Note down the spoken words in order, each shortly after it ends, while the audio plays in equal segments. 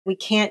We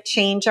can't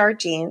change our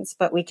genes,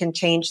 but we can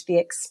change the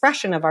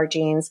expression of our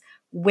genes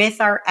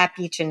with our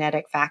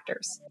epigenetic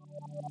factors.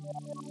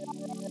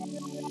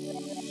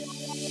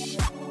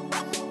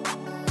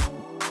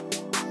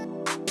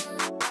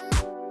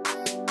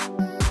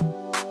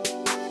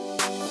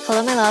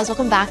 Hello, my loves.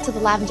 Welcome back to the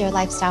Lavendaire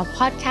Lifestyle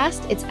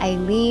Podcast. It's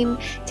Eileen.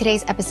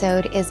 Today's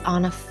episode is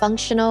on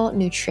functional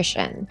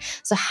nutrition.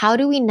 So how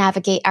do we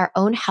navigate our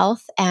own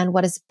health and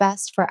what is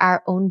best for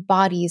our own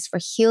bodies for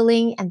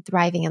healing and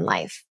thriving in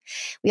life?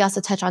 We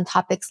also touch on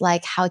topics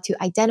like how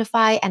to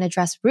identify and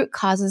address root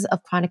causes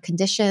of chronic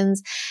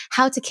conditions,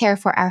 how to care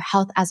for our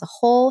health as a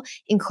whole,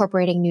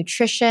 incorporating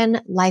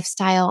nutrition,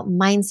 lifestyle,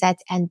 mindset,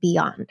 and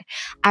beyond.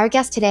 Our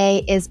guest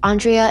today is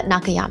Andrea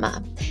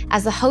Nakayama.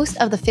 As the host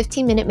of the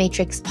 15-Minute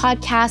Matrix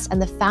podcast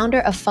and the founder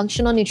of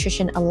Functional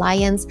Nutrition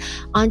Alliance,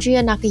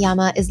 Andrea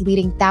Nakayama is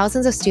leading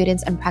thousands of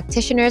students and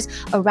practitioners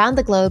around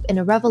the globe in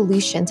a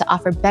revolution to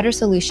offer better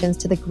solutions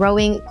to the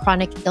growing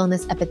chronic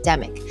illness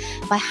epidemic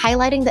by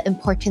highlighting the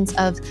importance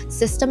of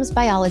systems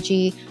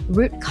biology,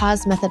 root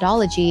cause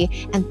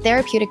methodology, and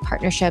therapeutic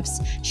partnerships.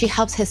 She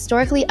helps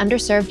historically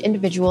underserved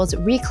individuals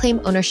reclaim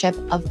ownership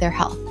of their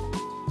health.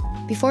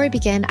 Before we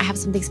begin, I have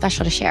something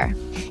special to share.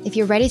 If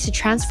you're ready to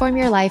transform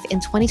your life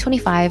in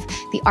 2025,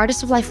 the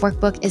Artist of Life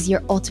Workbook is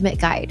your ultimate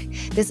guide.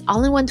 This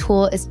all-in-one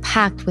tool is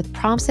packed with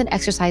prompts and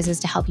exercises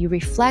to help you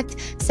reflect,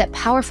 set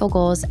powerful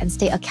goals, and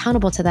stay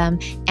accountable to them,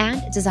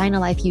 and design a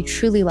life you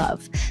truly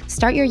love.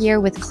 Start your year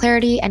with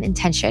clarity and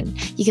intention.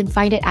 You can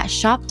find it at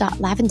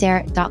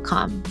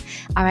shop.lavendaire.com.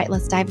 All right,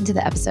 let's dive into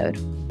the episode.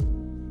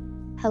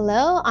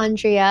 Hello,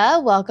 Andrea.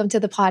 Welcome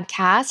to the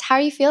podcast. How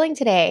are you feeling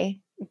today?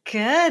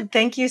 Good.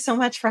 Thank you so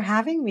much for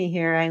having me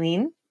here,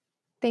 Eileen.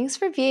 Thanks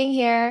for being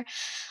here.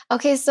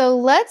 Okay, so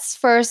let's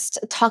first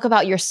talk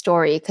about your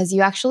story because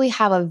you actually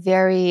have a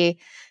very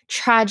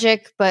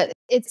tragic, but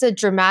it's a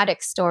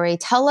dramatic story.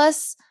 Tell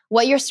us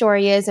what your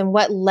story is and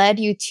what led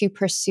you to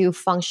pursue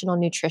functional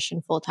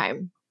nutrition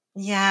full-time.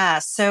 Yeah.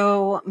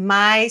 So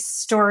my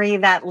story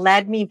that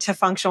led me to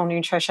functional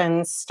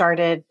nutrition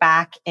started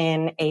back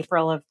in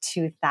April of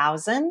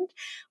 2000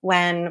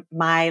 when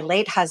my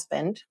late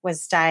husband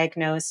was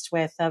diagnosed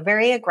with a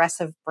very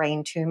aggressive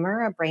brain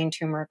tumor, a brain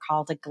tumor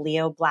called a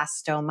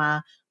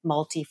glioblastoma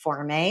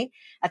multiforme.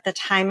 At the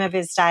time of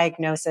his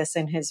diagnosis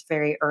in his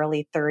very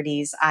early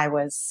 30s, I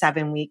was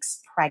 7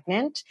 weeks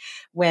pregnant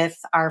with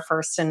our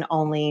first and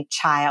only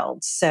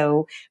child.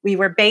 So we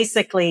were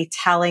basically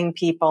telling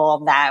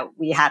people that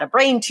we had a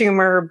brain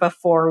tumor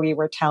before we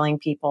were telling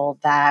people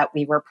that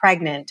we were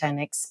pregnant and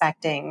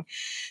expecting.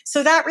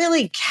 So that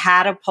really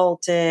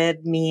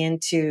catapulted me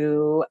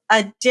into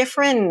a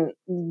different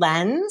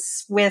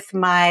lens with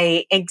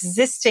my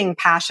existing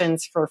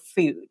passions for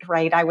food,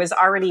 right? I was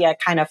already a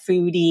kind of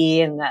foodie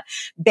in the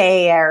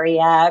Bay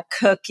Area,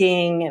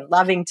 cooking and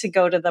loving to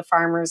go to the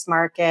farmers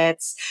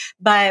markets.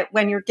 But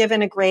when you're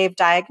given a grave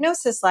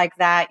diagnosis like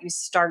that, you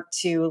start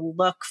to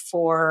look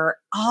for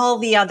all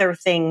the other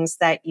things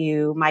that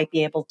you might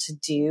be able to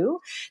do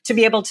to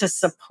be able to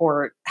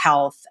support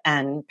health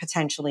and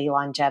potentially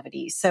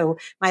longevity. So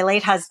my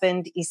late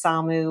husband,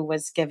 Isamu,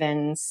 was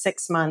given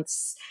 6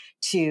 months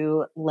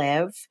to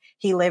live.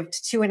 He lived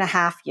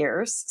 2.5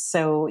 years.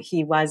 So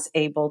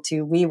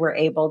we were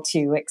able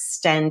to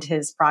extend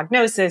his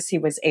prognosis. He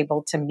was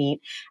able to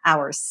meet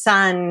our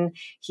son.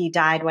 He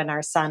died when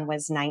our son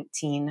was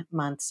 19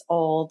 months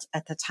old.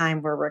 At the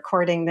time we're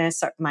recording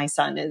this, my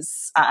son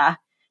is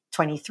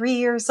 23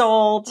 years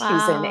old. Wow.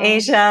 He's in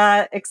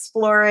Asia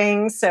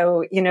exploring.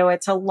 So,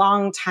 it's a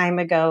long time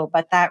ago,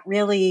 but that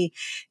really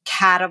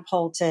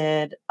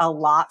catapulted a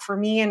lot for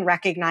me in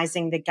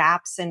recognizing the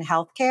gaps in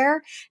healthcare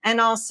and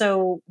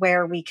also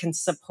where we can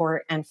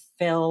support and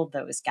fill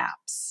those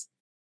gaps.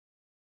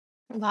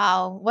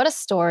 Wow, what a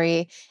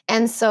story.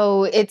 And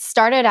so it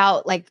started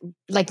out like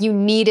you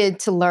needed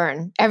to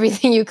learn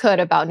everything you could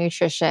about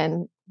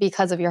nutrition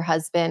because of your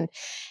husband.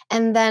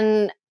 And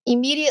then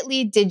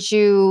immediately, did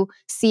you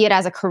see it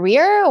as a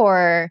career,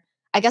 or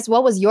I guess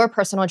what was your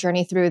personal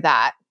journey through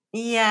that?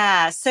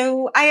 Yeah.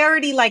 So I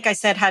already, like I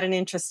said, had an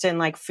interest in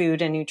like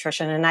food and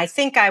nutrition. And I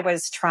think I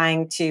was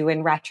trying to,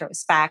 in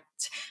retrospect,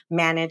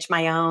 manage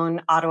my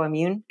own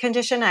autoimmune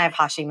condition. I have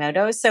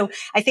Hashimoto's. So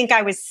I think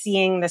I was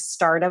seeing the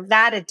start of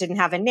that. It didn't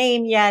have a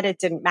name yet. It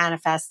didn't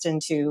manifest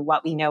into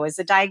what we know as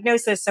a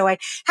diagnosis. So I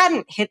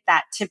hadn't hit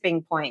that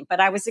tipping point, but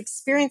I was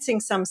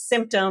experiencing some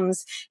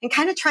symptoms and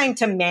kind of trying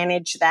to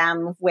manage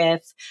them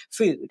with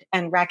food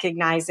and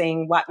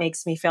recognizing what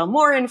makes me feel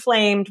more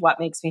inflamed, what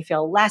makes me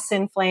feel less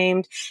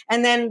inflamed.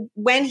 And then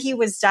when he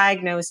was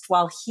diagnosed,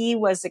 while he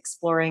was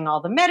exploring all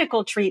the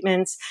medical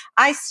treatments,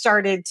 I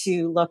started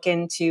to look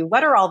into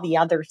what are all the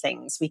other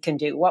things we can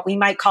do? What we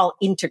might call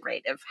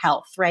integrative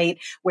health, right?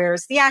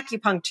 Where's the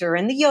acupuncture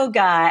and the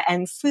yoga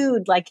and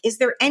food? Like, is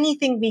there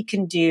anything we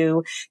can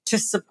do to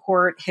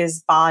support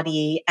his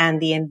body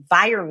and the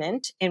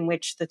environment in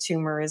which the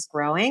tumor is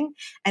growing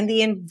and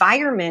the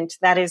environment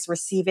that is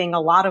receiving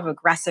a lot of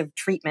aggressive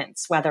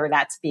treatments, whether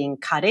that's being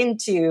cut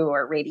into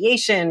or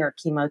radiation or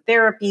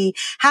chemotherapy?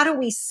 How do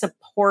we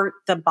support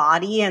the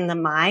body and the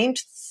mind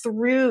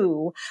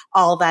through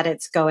all that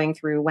it's going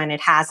through when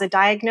it has a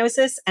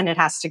diagnosis and it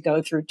has to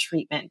go through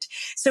treatment?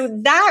 So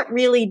that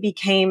really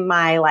became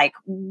my, like,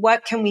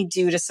 what can we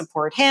do to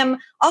support him?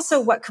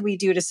 Also, what can we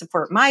do to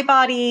support my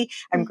body?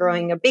 I'm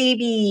growing a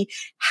baby.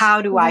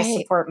 How do I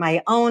support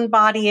my own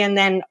body? And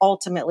then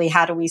ultimately,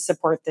 how do we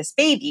support this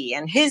baby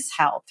and his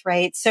health,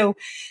 right? So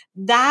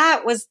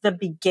that was the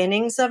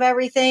beginnings of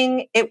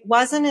everything. It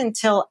wasn't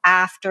until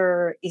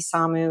after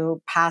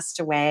Isamu passed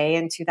away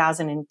in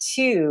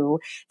 2002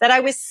 that I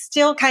was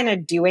still kind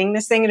of doing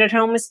this thing. It had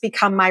almost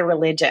become my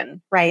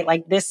religion, right?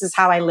 Like, this is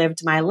how I lived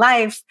my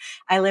life.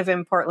 I live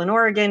in Portland,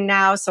 Oregon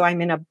now. So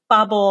I'm in a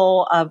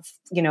bubble of,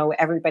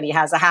 everybody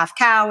has a half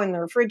cow in the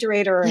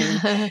refrigerator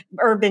and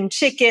urban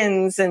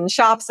chickens and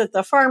shops at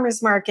the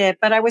farmer's market.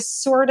 But I was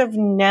sort of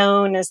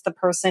known as the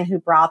person who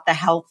brought the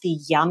healthy,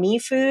 yummy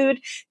food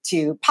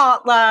to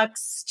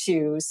potlucks,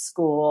 to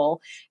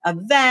school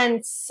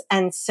events.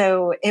 And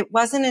so it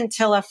wasn't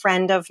until a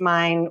friend of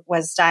mine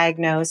was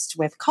diagnosed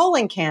with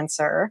colon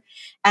cancer,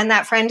 and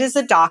that friend is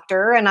a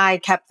doctor. And I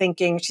kept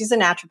thinking, she's a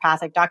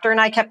naturopathic doctor. And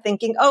I kept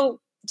thinking, oh,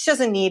 she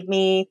doesn't need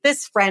me.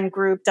 This friend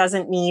group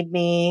doesn't need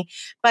me.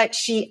 But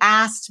she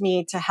asked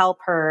me to help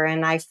her.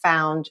 And I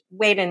found,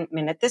 wait a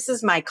minute, this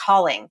is my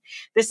calling.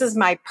 This is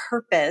my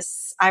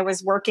purpose. I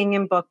was working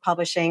in book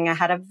publishing. I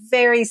had a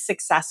very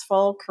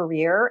successful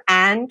career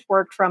and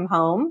worked from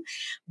home,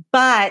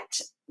 but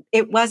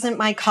it wasn't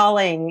my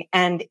calling.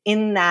 And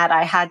in that,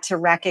 I had to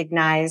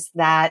recognize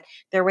that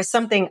there was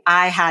something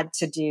I had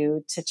to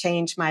do to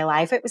change my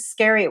life. It was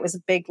scary. It was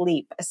a big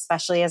leap,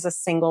 especially as a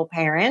single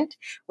parent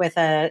with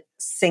a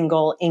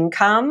single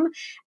income.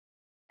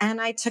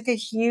 And I took a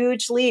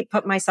huge leap,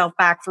 put myself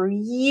back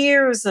through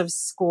years of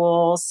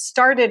school,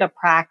 started a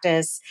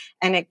practice,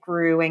 and it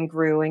grew and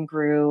grew and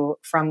grew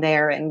from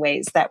there in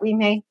ways that we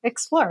may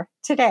explore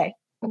today.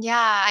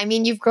 Yeah, I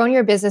mean, you've grown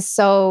your business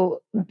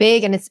so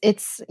big and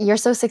you're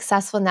so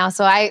successful now.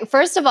 So I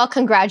first of all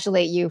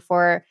congratulate you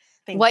for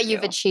what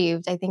you've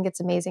achieved. I think it's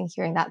amazing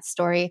hearing that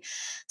story.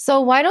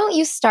 So why don't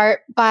you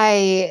start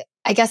by,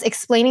 I guess,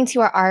 explaining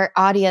to our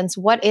audience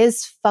what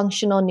is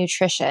functional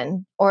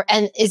nutrition,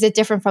 and is it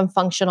different from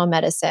functional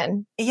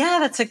medicine? Yeah,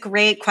 that's a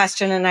great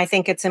question. And I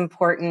think it's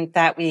important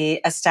that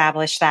we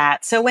establish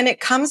that. So when it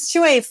comes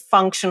to a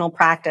functional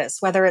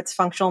practice, whether it's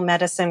functional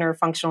medicine or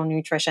functional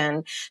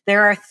nutrition,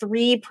 there are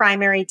three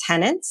primary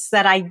tenets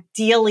that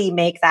ideally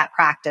make that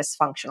practice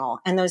functional.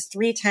 And those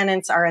three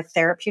tenets are a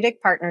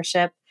therapeutic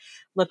partnership,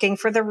 looking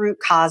for the root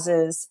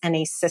causes, and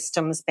a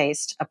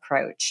systems-based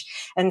approach.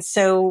 And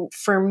so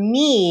for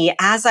me,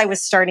 as I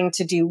was starting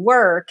to do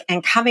work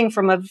and coming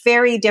from a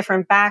very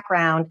different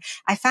background,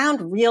 I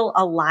found real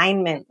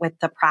alignment with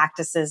the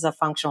practices of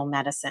functional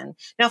medicine.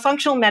 Now,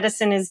 functional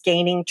medicine is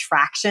gaining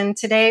traction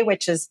today,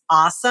 which is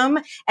awesome.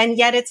 And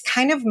yet it's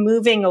kind of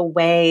moving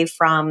away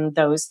from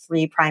those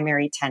three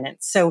primary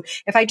tenets. So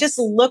if I just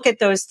look at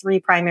those three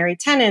primary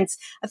tenets,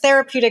 a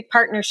therapeutic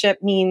partnership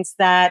means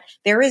that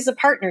there is a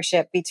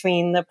partnership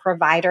between the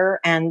provider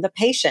and the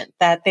patient,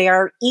 that they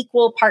are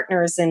equal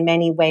partners in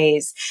many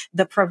ways.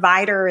 The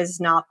provider is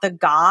not the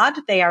God,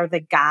 they are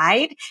the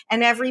guide.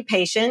 And every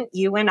patient,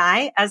 you and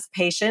I as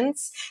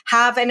patients,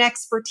 have an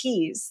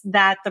expertise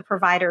that the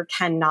provider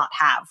cannot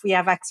have. We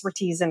have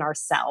expertise in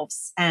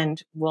ourselves, and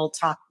we'll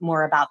talk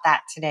more about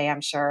that today,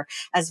 I'm sure,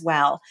 as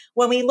well.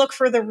 When we look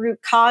for the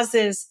root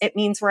causes, it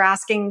means we're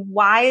asking,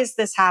 why is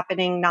this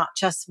happening? Not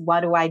just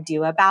what do I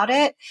do about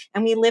it?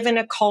 And we live in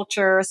a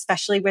culture,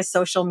 especially with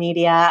social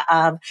media,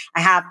 of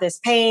I have this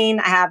pain,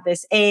 I have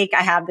this ache,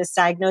 I have this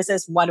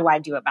diagnosis. What do I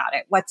do about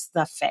it? What's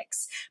the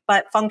fix?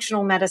 But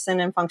functional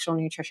medicine and functional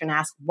nutrition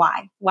ask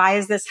why? Why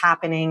is this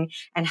happening?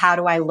 And how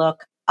do I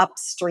look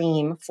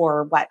upstream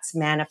for what's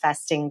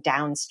manifesting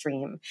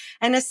downstream?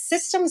 And a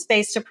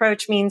systems-based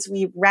approach means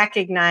we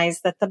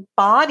recognize that the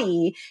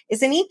body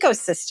is an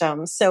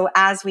ecosystem. So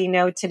as we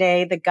know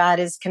today, the gut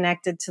is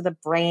connected to the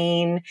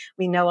brain.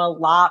 We know a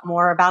lot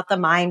more about the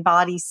mind,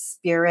 body,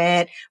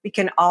 spirit. We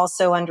can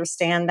also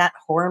understand that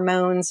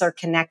hormones are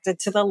connected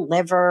to the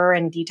liver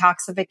and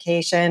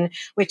detoxification,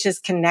 which is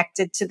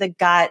connected to the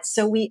gut.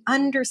 So we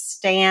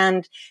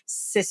understand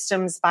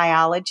systems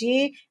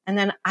biology. And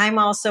then I'm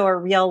also a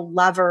real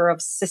lover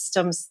of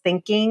systems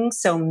thinking.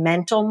 So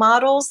mental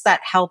models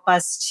that help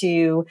us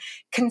to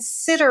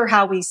consider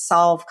how we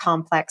solve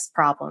complex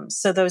problems.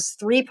 So those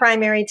three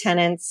primary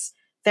tenets: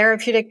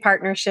 therapeutic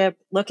partnership,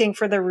 looking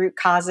for the root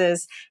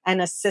causes,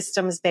 and a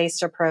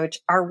systems-based approach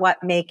are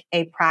what make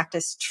a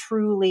practice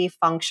truly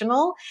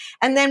functional.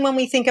 And then when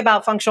we think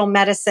about functional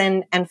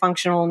medicine and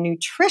functional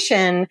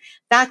nutrition,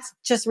 that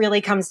just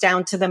really comes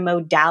down to the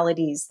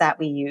modalities that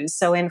we use.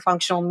 So in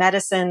functional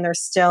medicine, there's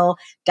still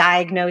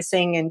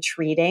diagnosing and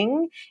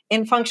treating.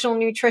 In functional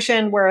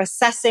nutrition, we're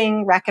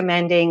assessing,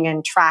 recommending,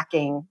 and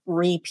tracking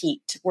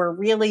repeat. We're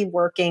really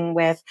working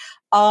with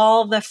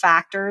all the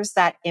factors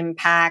that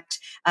impact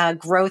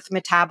growth,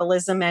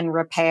 metabolism, and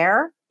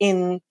repair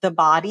in the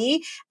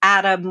body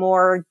at a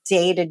more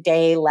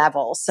day-to-day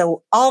level.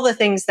 So all the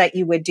things that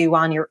you would do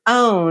on your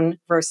own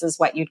versus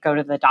what you'd go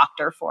to the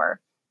doctor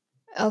for.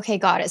 Okay,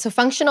 got it. So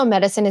functional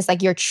medicine is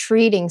like you're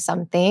treating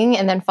something,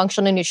 and then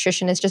functional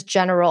nutrition is just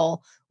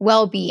general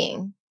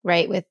well-being,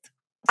 right? With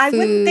I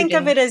wouldn't food think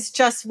of and it as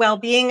just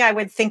well-being. I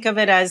would think of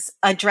it as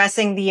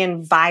addressing the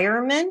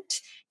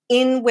environment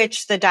in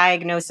which the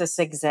diagnosis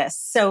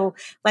exists. So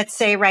let's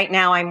say right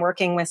now I'm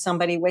working with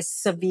somebody with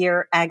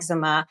severe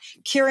eczema.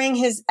 Curing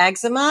his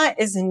eczema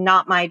is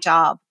not my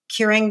job.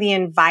 Curing the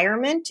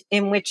environment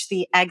in which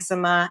the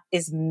eczema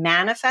is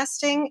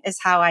manifesting is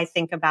how I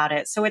think about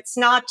it. So it's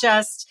not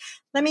just,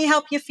 let me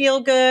help you feel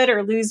good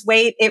or lose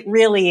weight. It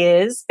really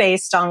is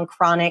based on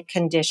chronic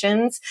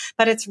conditions,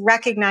 but it's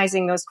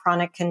recognizing those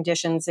chronic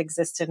conditions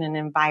exist in an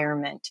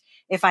environment.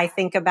 If I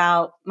think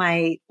about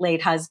my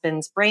late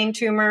husband's brain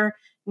tumor,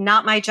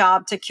 not my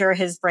job to cure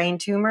his brain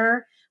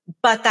tumor,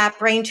 but that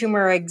brain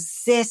tumor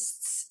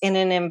exists in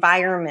an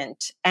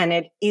environment, and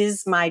it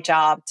is my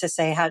job to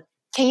say how.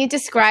 can you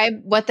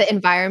describe what the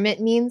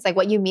environment means? Like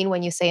what you mean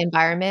when you say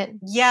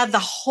environment? Yeah, the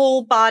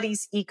whole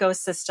body's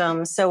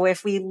ecosystem. So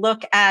if we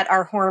look at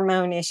our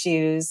hormone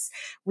issues,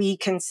 we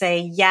can say,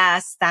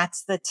 yes,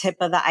 that's the tip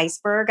of the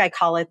iceberg. I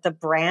call it the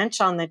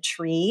branch on the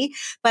tree.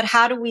 But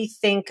how do we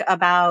think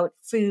about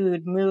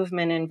food,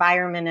 movement,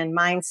 environment, and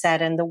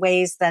mindset, and the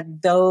ways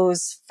that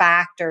those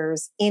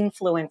factors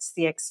influence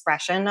the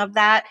expression of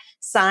that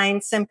sign,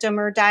 symptom,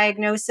 or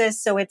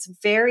diagnosis? So it's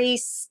very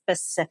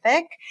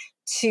specific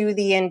to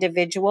the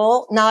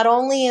individual, not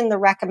only in the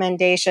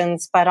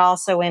recommendations, but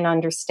also in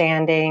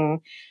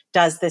understanding,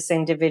 does this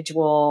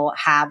individual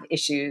have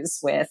issues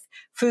with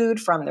food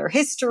from their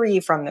history,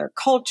 from their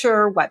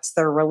culture? What's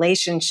their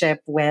relationship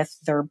with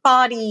their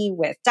body,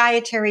 with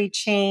dietary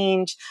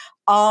change?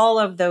 All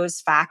of those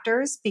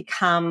factors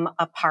become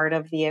a part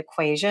of the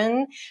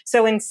equation.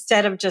 So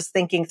instead of just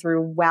thinking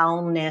through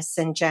wellness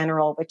in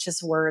general, which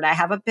is a word I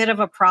have a bit of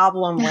a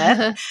problem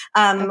with,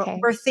 Okay.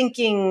 we're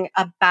thinking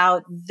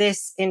about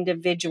this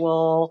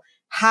individual.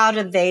 How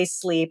do they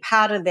sleep?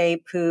 How do they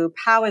poop?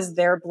 How is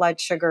their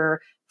blood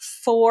sugar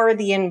for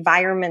the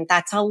environment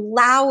that's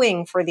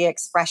allowing for the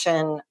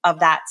expression of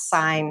that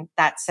sign,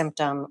 that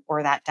symptom,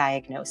 or that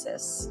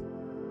diagnosis?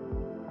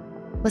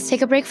 Let's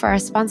take a break for our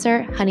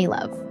sponsor,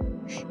 Honeylove.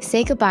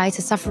 Say goodbye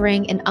to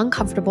suffering in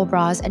uncomfortable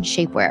bras and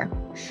shapewear.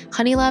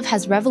 Honeylove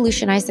has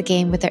revolutionized the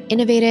game with their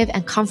innovative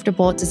and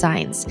comfortable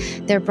designs.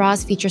 Their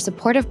bras feature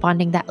supportive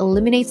bonding that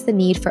eliminates the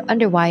need for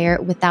underwire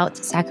without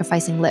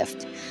sacrificing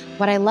lift.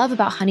 What I love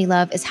about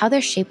Honeylove is how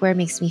their shapewear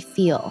makes me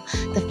feel.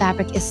 The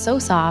fabric is so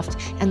soft,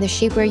 and the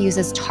shapewear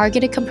uses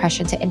targeted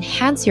compression to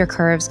enhance your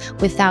curves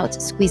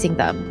without squeezing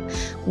them.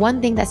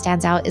 One thing that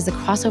stands out is the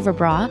crossover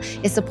bra.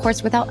 It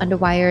supports without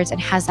underwires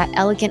and has that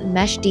elegant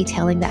mesh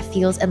detailing that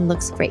feels and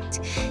looks great.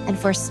 And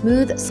for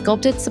smooth,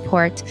 sculpted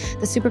support,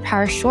 the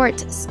Superpower Short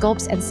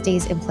sculpts and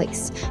stays in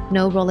place.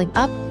 No rolling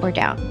up or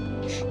down.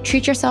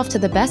 Treat yourself to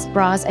the best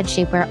bras and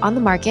shapewear on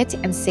the market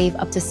and save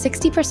up to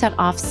 60%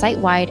 off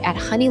site-wide at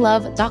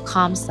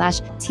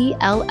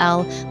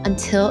honeylove.com/TLL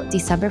until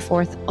December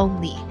 4th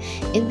only.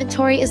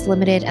 Inventory is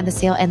limited and the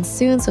sale ends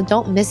soon, so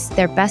don't miss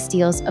their best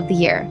deals of the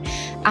year.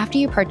 After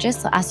you purchase,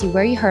 they'll ask you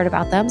where you heard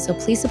about them, so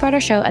please support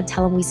our show and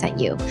tell them we sent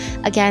you.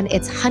 Again,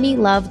 it's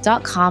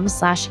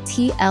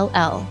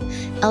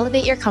honeylove.com/TLL.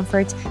 Elevate your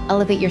comfort,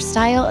 elevate your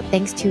style,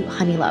 thanks to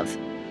Honeylove.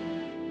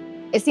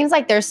 It seems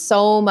like there's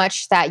so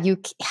much that you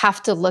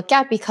have to look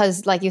at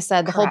because, like you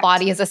said, the whole Correct.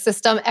 body is a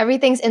system.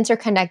 Everything's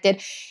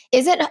interconnected.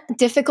 Is it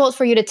difficult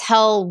for you to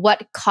tell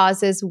what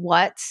causes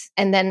what?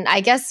 And then I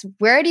guess,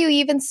 where do you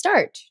even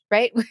start,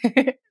 right?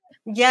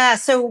 Yeah,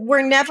 so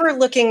we're never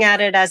looking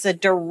at it as a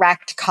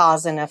direct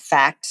cause and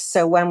effect.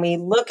 So when we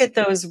look at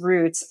those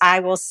roots, I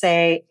will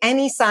say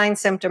any sign,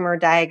 symptom, or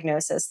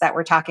diagnosis that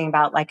we're talking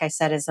about, like I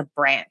said, is a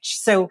branch.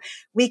 So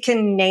we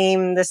can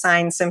name the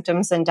signs,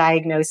 symptoms, and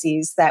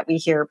diagnoses that we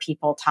hear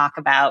people talk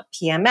about: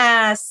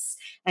 PMS,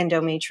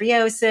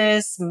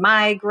 endometriosis,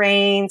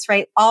 migraines,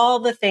 right? All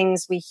the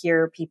things we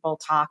hear people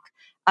talk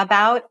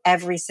about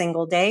every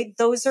single day,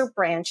 those are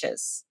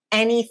branches.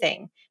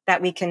 Anything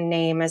that we can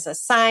name as a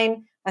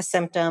sign, a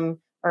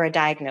symptom, or a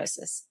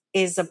diagnosis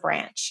is a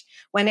branch.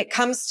 When it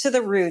comes to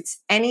the roots,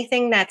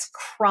 anything that's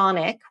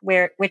chronic,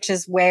 which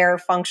is where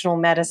functional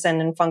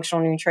medicine and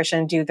functional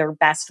nutrition do their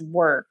best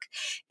work,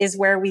 is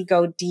where we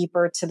go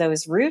deeper to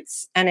those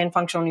roots. And in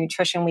functional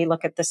nutrition, we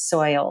look at the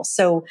soil.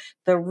 So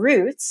the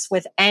roots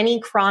with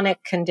any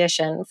chronic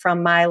condition,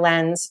 from my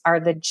lens, are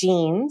the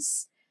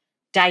genes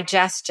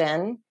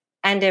digestion,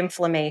 and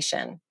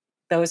inflammation.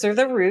 Those are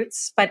the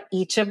roots, but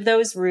each of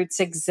those roots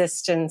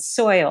exist in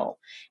soil.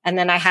 And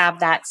then I have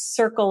that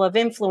circle of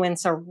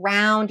influence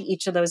around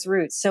each of those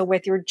roots. So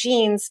with your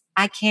genes,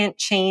 I can't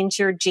change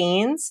your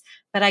genes,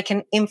 but I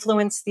can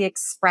influence the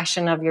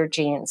expression of your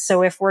genes.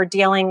 So if we're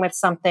dealing with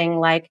something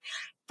like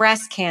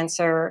breast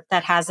cancer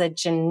that has a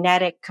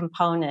genetic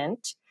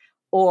component,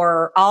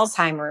 or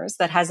Alzheimer's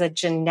that has a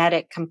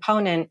genetic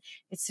component,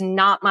 it's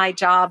not my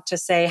job to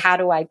say, how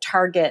do I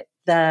target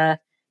the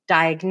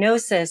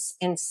diagnosis?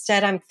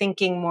 Instead, I'm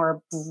thinking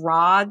more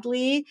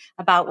broadly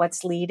about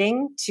what's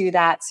leading to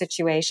that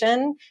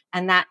situation.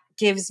 And that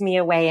gives me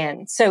a way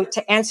in. So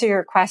to answer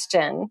your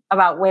question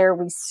about where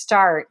we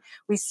start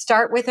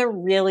with a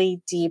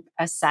really deep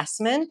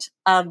assessment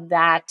of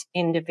that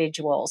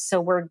individual.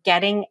 So we're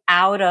getting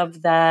out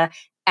of the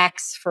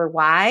X for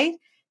Y.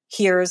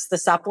 Here's the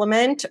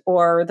supplement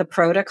or the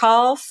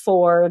protocol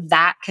for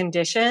that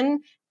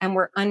condition. And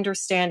we're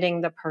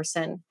understanding the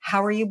person.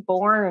 How are you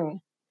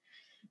born?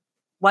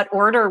 What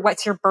order?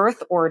 What's your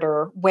birth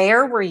order?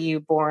 Where were you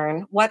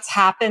born? What's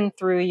happened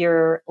through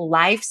your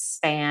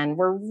lifespan?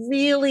 We're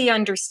really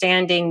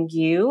understanding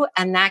you,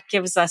 and that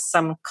gives us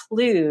some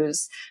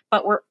clues,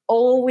 but we're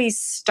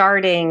always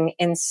starting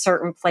in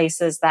certain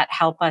places that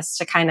help us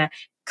to kind of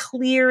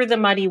clear the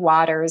muddy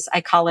waters.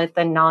 I call it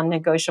the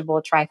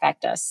non-negotiable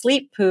trifecta: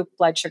 sleep, poop,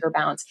 blood sugar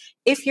balance.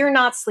 If you're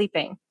not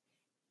sleeping,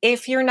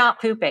 if you're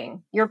not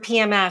pooping, your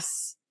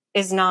PMS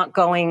is not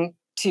going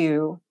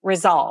to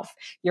resolve.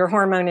 Your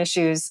hormone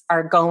issues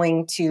are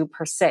going to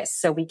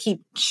persist. So we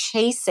keep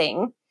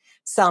chasing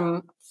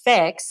some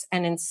fix,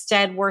 and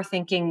instead we're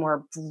thinking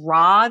more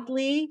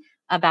broadly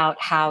about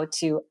how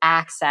to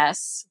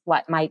access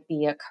what might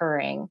be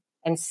occurring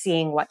and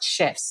seeing what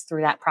shifts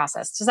through that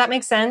process. Does that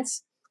make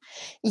sense?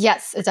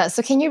 Yes, it does.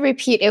 So can you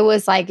repeat? It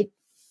was like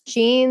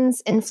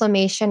genes,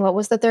 inflammation. What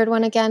was the third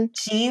one again?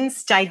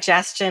 Genes,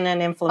 digestion,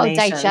 and Oh,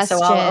 inflammation.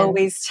 So I'll digestion.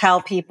 always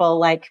tell people,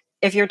 like,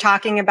 if you're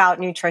talking about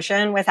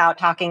nutrition without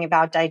talking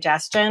about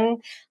digestion,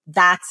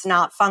 that's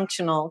not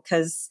functional,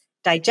 because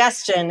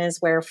digestion is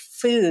where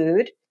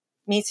food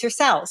meets your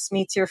cells,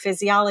 meets your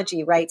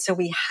physiology, right? So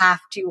we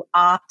have to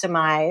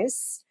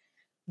optimize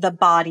the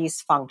body's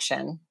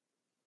function.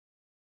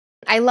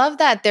 I love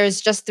that there's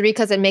just three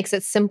because it makes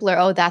it simpler.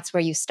 Oh, that's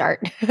where you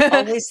start.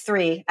 Always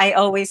three. I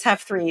always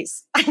have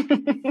threes.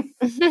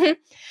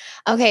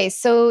 Okay,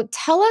 so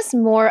tell us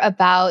more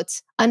about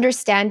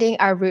understanding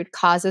our root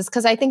causes,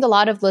 because I think a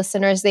lot of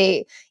listeners,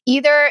 they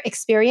either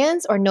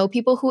experience or know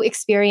people who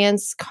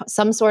experience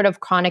some sort of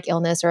chronic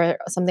illness or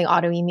something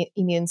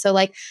autoimmune. So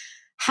like,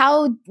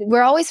 how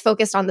we're always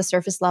focused on the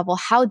surface level.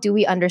 How do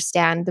we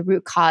understand the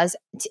root cause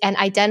and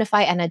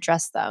identify and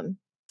address them?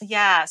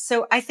 Yeah.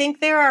 So I think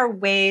there are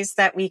ways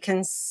that we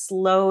can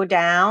slow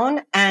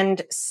down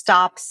and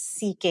stop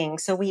seeking.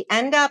 So we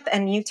end up,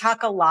 and you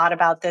talk a lot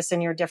about this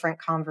in your different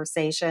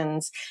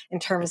conversations in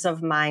terms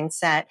of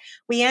mindset,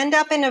 we end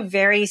up in a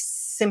very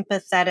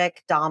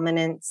sympathetic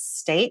dominant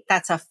state.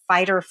 That's a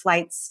fight or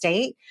flight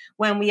state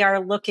when we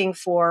are looking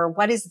for,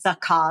 what is the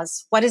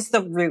cause? What is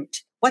the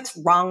root? What's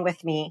wrong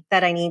with me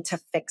that I need to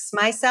fix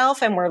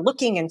myself? And we're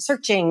looking and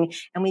searching,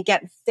 and we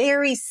get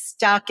very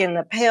stuck in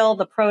the pill,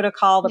 the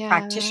protocol, the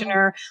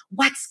practitioner.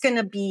 What's going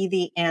to be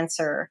the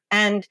answer?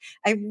 And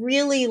I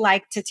really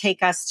like to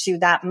take us to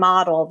that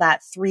model,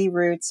 that 3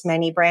 roots,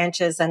 many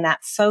branches, and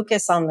that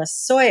focus on the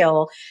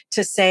soil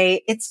to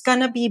say it's going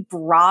to be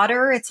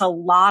broader. It's a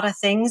lot of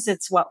things.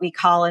 It's what we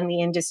call in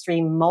the industry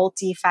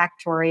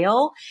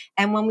multifactorial.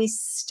 And when we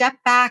step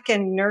back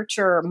and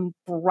nurture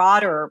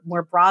broader,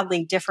 more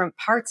broadly, different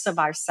parts of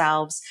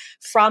ourselves,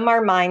 from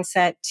our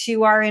mindset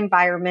to our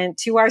environment,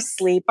 to our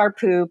sleep, our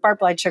poop, our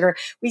blood sugar,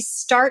 we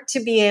start to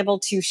be able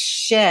to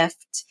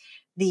shift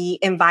the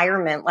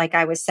environment, like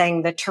I was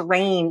saying, the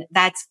terrain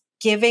that's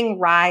giving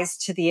rise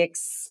to the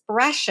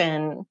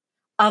expression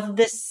of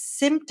the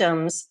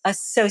symptoms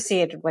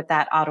associated with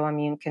that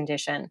autoimmune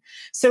condition.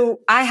 So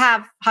I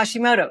have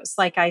Hashimoto's,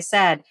 like I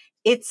said.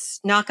 It's,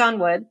 knock on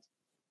wood,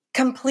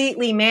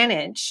 completely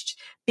managed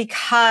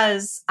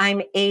because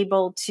I'm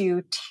able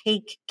to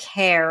take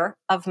care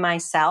of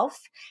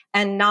myself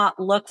and not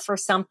look for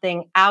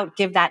something out,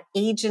 give that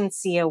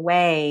agency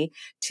away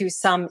to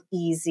some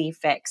easy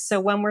fix. So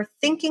when we're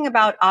thinking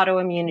about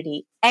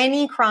autoimmunity,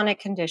 any chronic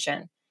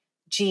condition,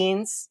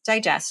 genes,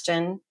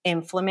 digestion,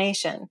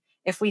 inflammation,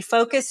 if we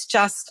focus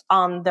just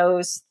on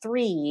those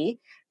 3,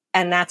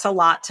 and that's a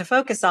lot to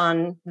focus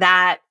on,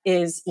 that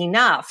is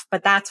enough.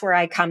 But that's where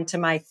I come to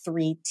my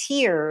 3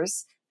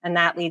 tiers. And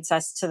that leads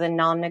us to the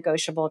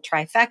non-negotiable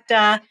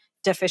trifecta: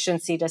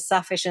 deficiency to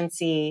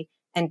sufficiency,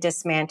 and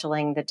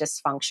dismantling the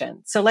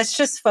dysfunction. So let's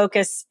just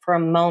focus for a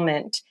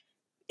moment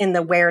in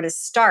the where to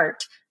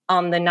start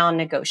on the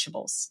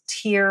non-negotiables.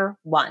 Tier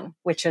 1,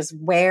 which is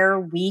where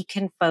we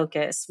can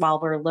focus while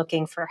we're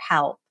looking for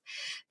help.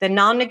 The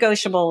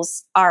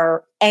non-negotiables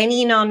are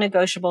any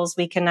non-negotiables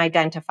we can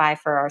identify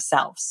for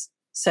ourselves.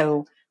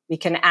 So we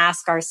can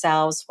ask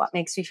ourselves, what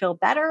makes me feel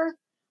better?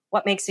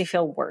 What makes me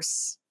feel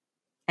worse?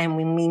 And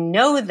when we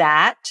know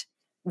that,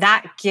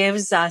 that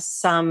gives us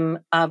some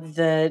of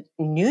the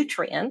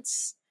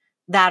nutrients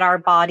that our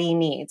body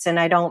needs. And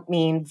I don't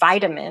mean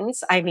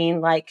vitamins. I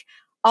mean like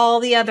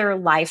all the other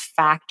life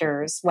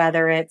factors,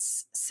 whether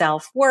it's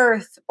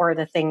self-worth or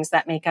the things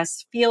that make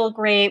us feel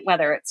great,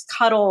 whether it's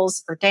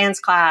cuddles or dance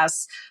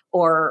class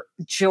or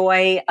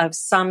joy of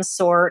some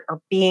sort, or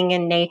being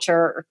in nature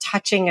or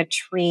touching a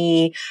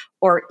tree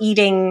or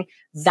eating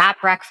that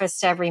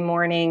breakfast every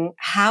morning.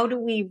 How do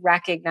we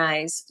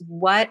recognize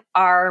what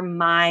are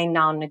my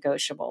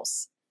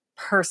non-negotiables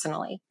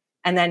personally?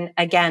 And then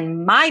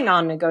again, my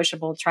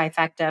non-negotiable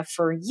trifecta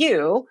for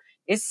you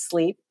is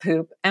sleep,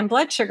 poop, and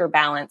blood sugar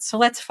balance. So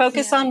let's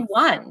focus on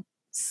one,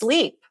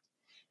 sleep.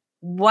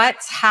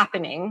 What's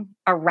happening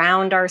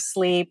around our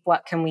sleep?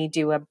 What can we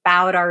do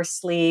about our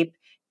sleep?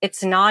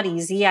 It's not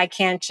easy. I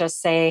can't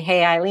just say,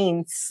 hey,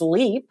 Eileen,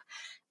 sleep.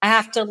 I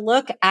have to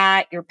look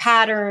at your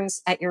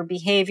patterns, at your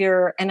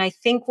behavior. And I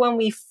think when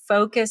we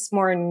focus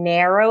more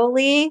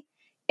narrowly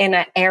in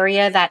an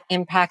area that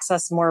impacts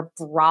us more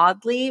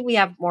broadly, we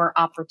have more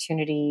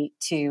opportunity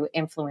to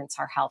influence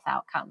our health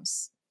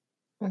outcomes.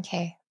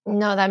 Okay.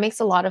 No, that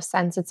makes a lot of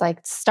sense. It's like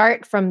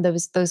start from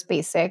those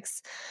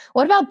basics.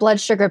 What about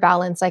blood sugar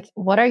balance? Like,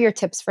 what are your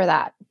tips for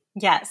that?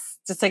 Yes,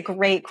 it's a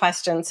great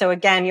question. So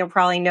again, you're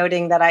probably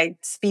noting that I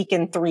speak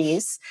in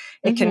threes.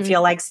 It can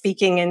feel like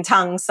speaking in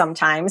tongues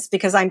sometimes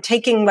because I'm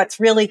taking what's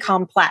really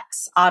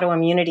complex,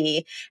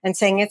 autoimmunity, and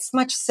saying it's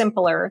much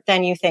simpler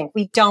than you think.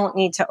 We don't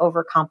need to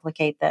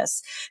overcomplicate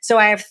this. So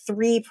I have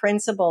three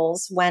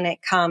principles when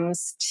it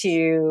comes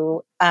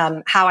to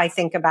how I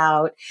think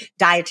about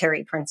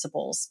dietary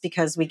principles,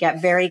 because we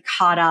get very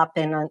caught up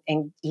in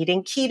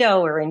eating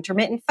keto or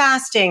intermittent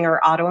fasting or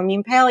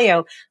autoimmune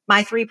paleo.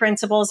 My three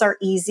principles are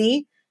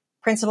easy.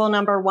 Principle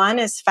number one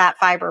is fat,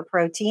 fiber,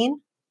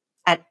 protein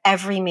at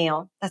every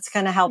meal. That's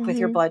going to help with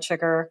your blood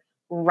sugar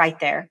right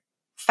there.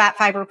 Fat,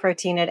 fiber,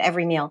 protein at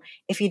every meal.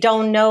 If you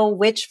don't know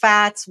which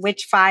fats,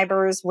 which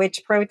fibers,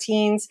 which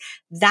proteins,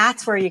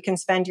 that's where you can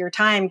spend your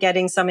time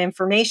getting some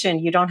information.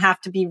 You don't have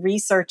to be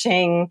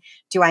researching,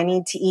 do I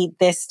need to eat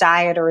this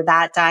diet or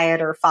that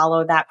diet or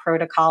follow that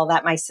protocol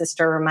that my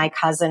sister or my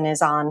cousin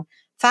is on.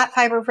 Fat,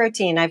 fiber,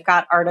 protein. I've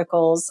got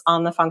articles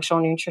on the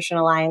Functional Nutrition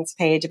Alliance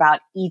page about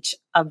each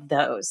of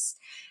those.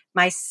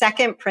 My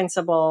second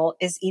principle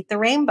is eat the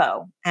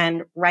rainbow.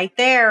 And right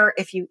there,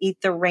 if you eat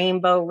the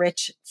rainbow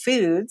rich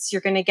foods,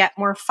 you're going to get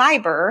more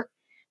fiber.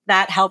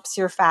 That helps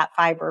your fat,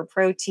 fiber,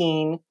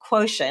 protein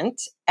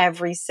quotient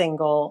every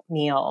single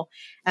meal.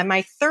 And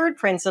my third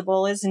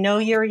principle is know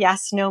your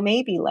yes, no,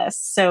 maybe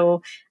list.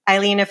 So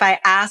Eileen, if I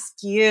ask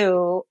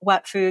you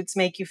what foods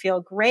make you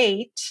feel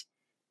great,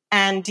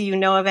 and do you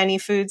know of any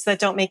foods that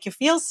don't make you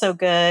feel so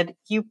good,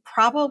 you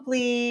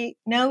probably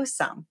know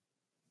some.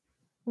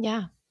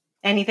 Yeah.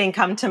 Anything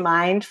come to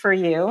mind for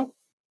you?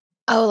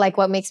 Oh, like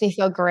what makes me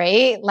feel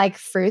great? Like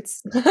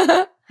fruits.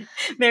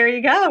 There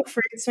you go.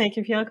 Fruits make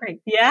you feel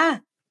great. Yeah.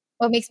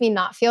 What makes me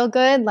not feel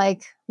good?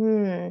 Like,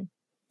 I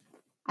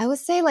would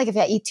say like if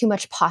I eat too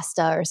much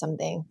pasta or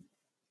something.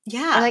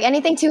 Yeah. Or like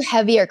anything too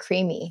heavy or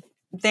creamy.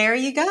 There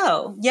you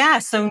go. Yeah.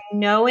 So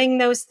knowing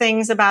those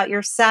things about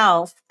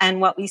yourself,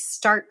 and what we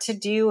start to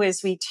do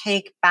is we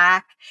take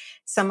back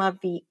some of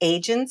the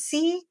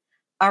agency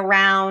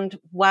around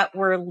what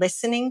we're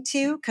listening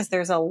to, because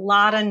there's a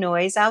lot of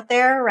noise out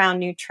there around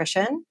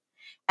nutrition.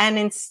 And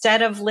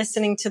instead of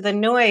listening to the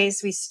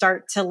noise, we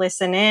start to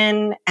listen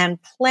in and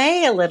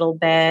play a little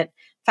bit.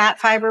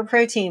 Fat, fiber,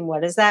 protein.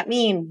 What does that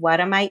mean?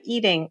 What am I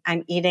eating?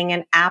 I'm eating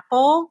an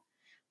apple.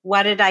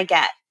 What did I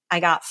get?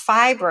 I got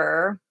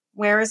fiber.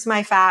 Where's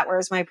my fat?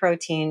 Where's my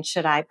protein?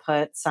 Should I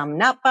put some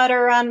nut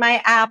butter on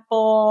my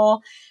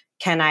apple?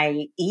 Can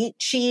I eat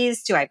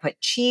cheese? Do I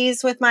put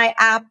cheese with my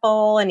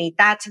apple and eat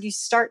that? So you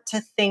start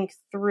to think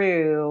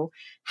through,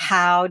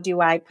 how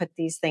do I put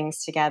these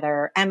things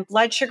together? And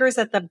blood sugar is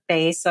at the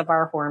base of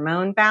our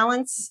hormone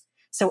balance.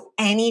 So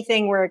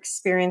anything we're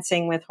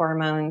experiencing with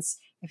hormones,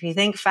 if you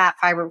think fat,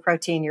 fiber,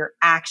 protein, you're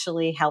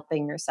actually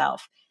helping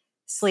yourself.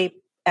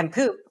 Sleep and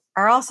poop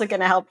are also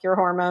going to help your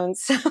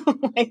hormones.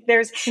 Like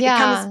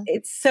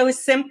it's so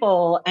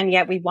simple, and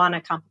yet we want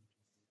to come.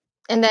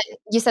 And then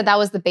you said that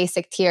was the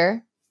basic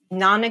tier.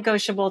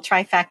 Non-negotiable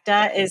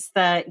trifecta is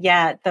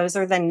those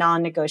are the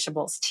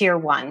non-negotiables. Tier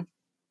one.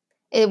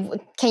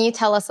 Can you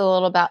tell us a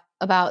little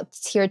about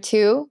tier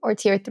two or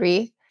tier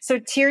three? So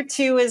tier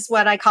two is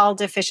what I call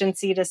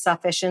deficiency to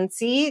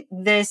sufficiency.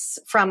 This,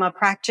 from a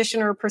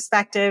practitioner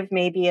perspective,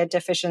 may be a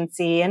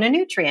deficiency in a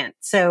nutrient.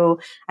 So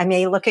I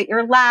may look at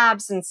your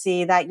labs and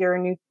see that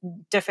you're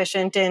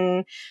deficient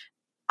in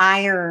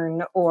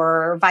iron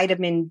or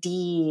vitamin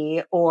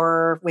D,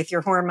 or with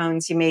your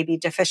hormones, you may be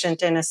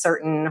deficient in a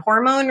certain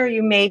hormone, or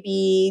you may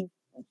be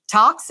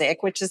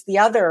toxic, which is the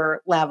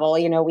other level.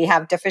 You know, we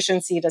have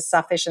deficiency to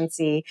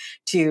sufficiency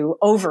to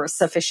over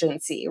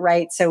sufficiency,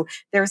 right? So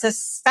there's a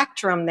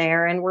spectrum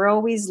there, and we're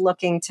always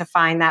looking to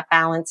find that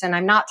balance. And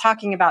I'm not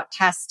talking about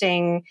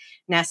testing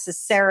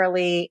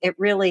necessarily. It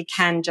really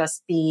can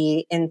just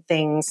be in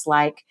things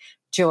like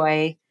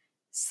joy,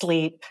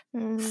 sleep,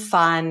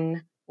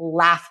 fun,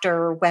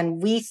 laughter. When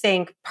we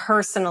think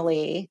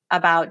personally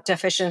about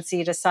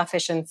deficiency to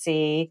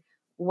sufficiency,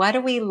 what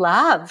do we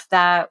love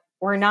that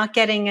we're not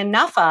getting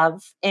enough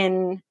of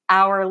in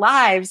our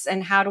lives?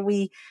 And how do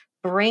we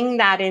bring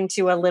that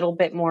into a little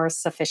bit more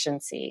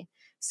sufficiency?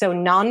 So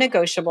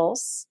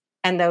non-negotiables,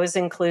 and those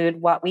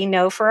include what we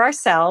know for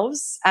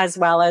ourselves, as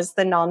well as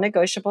the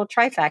non-negotiable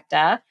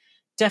trifecta.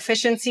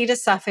 Deficiency to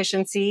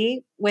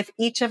sufficiency. With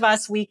each of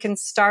us, we can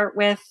start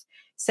with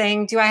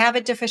saying, do I have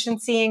a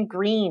deficiency in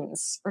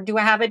greens? Or do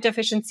I have a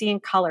deficiency in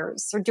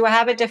colors? Or do I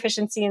have a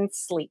deficiency in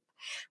sleep?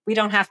 We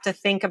don't have to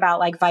think about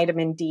like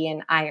vitamin D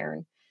and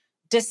iron.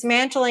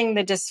 Dismantling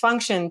the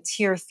dysfunction,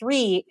 tier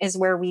 3, is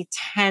where we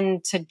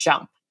tend to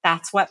jump.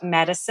 That's what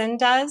medicine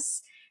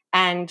does.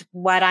 And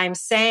what I'm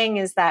saying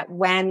is that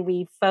when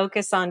we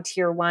focus on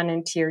tier 1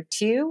 and tier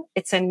 2,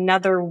 it's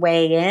another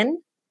way in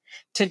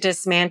to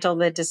dismantle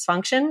the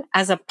dysfunction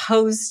as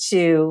opposed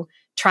to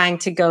trying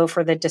to go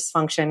for the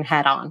dysfunction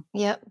head on.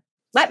 Yep.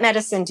 Let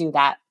medicine do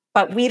that,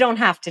 but we don't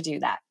have to do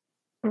that.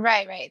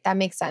 Right. That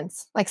makes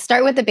sense. Like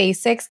start with the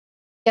basics,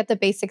 get the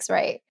basics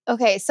right.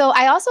 Okay. So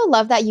I also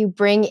love that you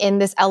bring in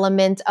this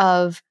element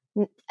of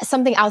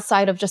something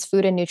outside of just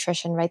food and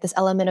nutrition, right? This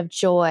element of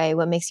joy,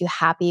 what makes you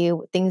happy,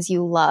 things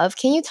you love.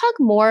 Can you talk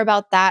more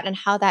about that and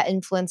how that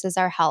influences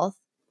our health?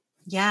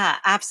 Yeah,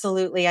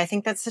 absolutely. I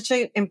think that's such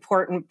an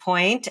important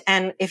point.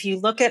 And if you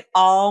look at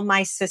all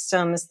my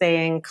systems,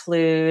 they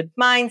include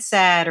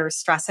mindset or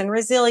stress and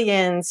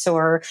resilience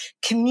or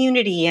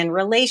community and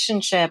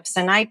relationships.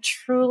 And I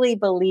truly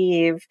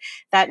believe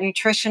that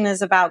nutrition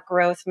is about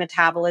growth,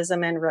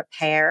 metabolism, and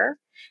repair.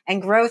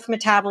 And growth,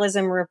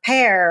 metabolism,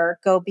 repair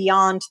go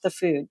beyond the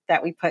food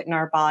that we put in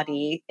our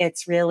body.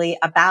 It's really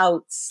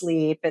about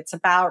sleep. It's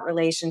about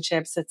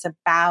relationships. It's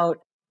about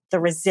the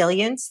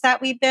resilience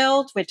that we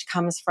build, which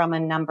comes from a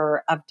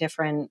number of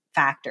different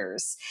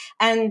factors.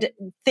 And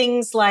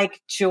things like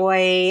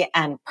joy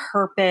and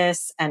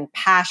purpose and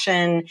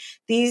passion,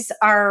 these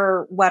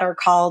are what are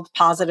called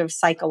positive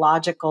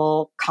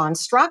psychological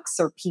constructs,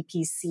 or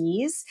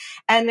PPCs.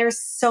 And there's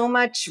so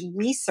much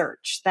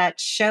research that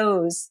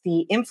shows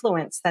the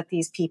influence that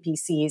these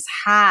PPCs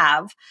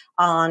have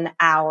on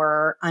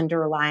our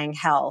underlying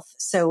health.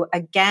 So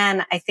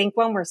again, I think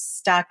when we're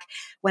stuck,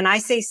 when I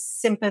say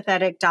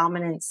sympathetic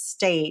dominant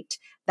state,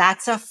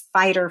 that's a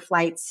fight or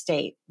flight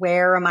state.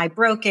 Where am I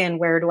broken?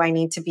 Where do I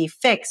need to be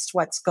fixed?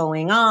 What's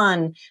going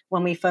on?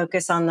 When we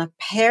focus on the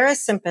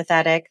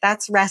parasympathetic,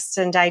 that's rest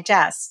and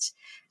digest.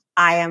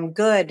 I am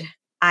good.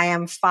 I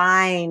am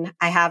fine.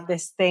 I have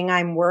this thing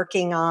I'm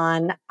working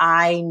on.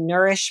 I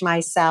nourish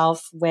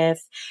myself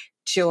with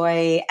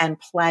joy and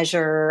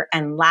pleasure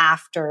and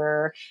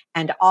laughter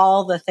and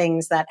all the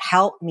things that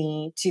help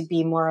me to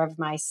be more of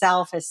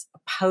myself, as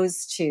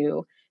opposed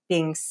to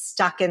being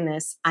stuck in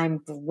this I'm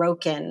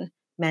broken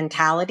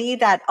mentality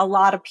that a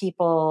lot of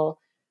people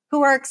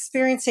who are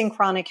experiencing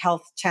chronic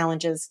health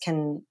challenges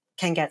can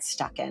get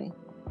stuck in.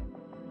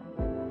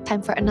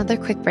 Time for another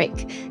quick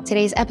break.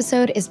 Today's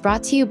episode is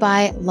brought to you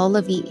by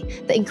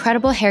LolaVie, the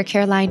incredible hair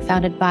care line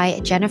founded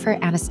by Jennifer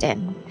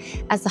Aniston.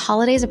 As the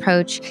holidays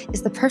approach,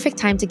 it's the perfect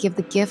time to give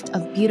the gift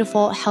of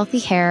beautiful, healthy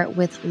hair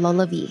with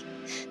LolaVie.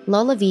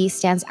 LolaVie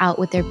stands out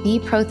with their B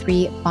Pro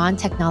 3 bond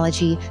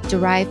technology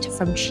derived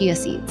from chia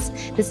seeds.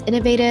 This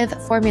innovative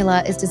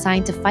formula is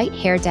designed to fight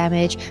hair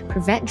damage,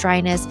 prevent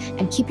dryness,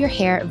 and keep your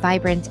hair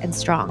vibrant and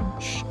strong.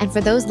 And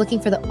for those looking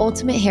for the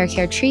ultimate hair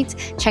care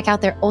treat, check out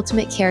their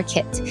Ultimate Care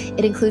Kit.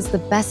 It includes the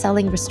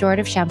best-selling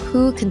restorative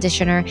shampoo,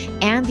 conditioner,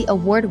 and the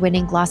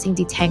award-winning glossing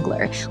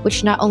detangler,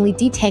 which not only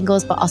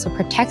detangles but also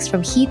protects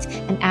from heat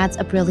and adds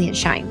a brilliant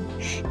shine.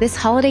 This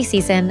holiday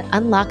season,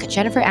 unlock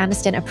Jennifer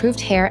Aniston approved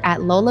hair at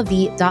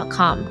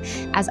LolaVie.com.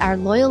 As our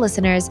loyal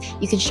listeners,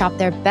 you can shop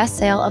their best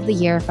sale of the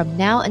year from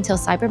now until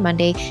Cyber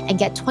Monday and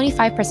get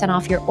 25%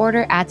 off your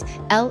order at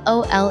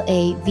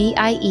LOLAVIE.com.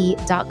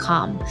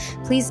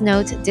 Please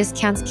note,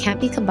 discounts can't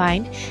be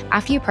combined.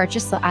 After you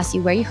purchase, they'll ask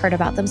you where you heard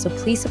about them, so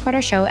please support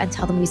our show and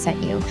tell them we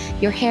sent you.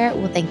 Your hair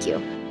will thank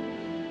you.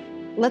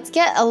 Let's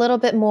get a little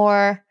bit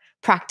more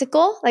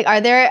practical. Like, are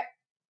there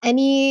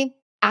any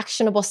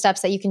actionable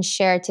steps that you can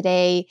share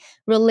today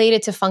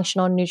related to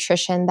functional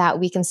nutrition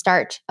that we can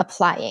start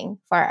applying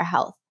for our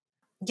health?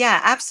 Yeah,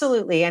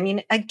 absolutely. I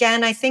mean,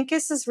 again, I think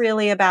this is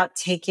really about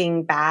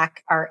taking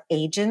back our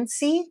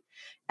agency.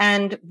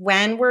 And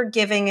when we're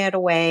giving it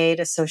away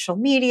to social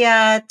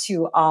media,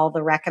 to all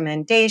the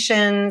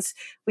recommendations,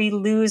 we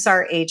lose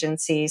our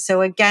agency.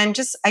 So again,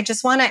 I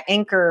just want to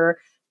anchor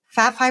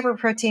fat, fiber,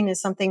 protein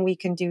is something we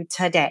can do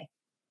today.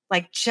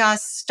 Like,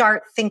 just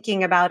start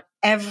thinking about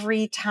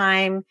every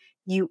time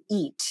you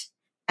eat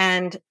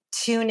and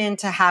tune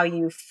into how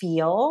you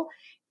feel.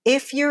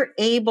 If you're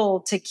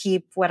able to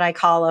keep what I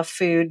call a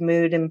food,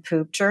 mood, and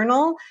poop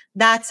journal,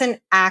 that's an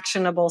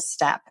actionable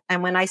step.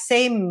 And when I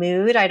say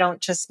mood, I don't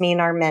just mean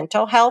our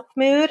mental health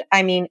mood.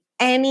 I mean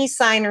any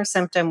sign or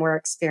symptom we're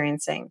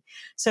experiencing.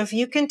 So if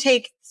you can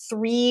take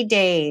 3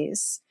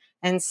 days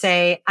and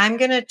say, I'm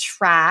going to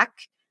track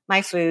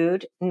my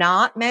food,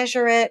 not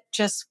measure it,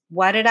 just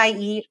what did I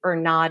eat or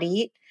not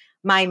eat?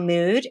 my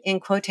mood in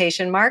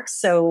quotation marks.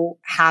 So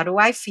how do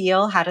I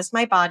feel? How does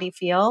my body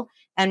feel?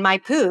 And my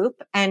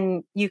poop.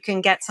 And you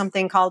can get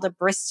something called a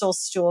Bristol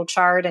stool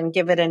chart and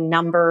give it a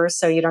number.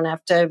 So you don't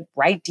have to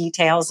write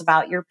details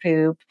about your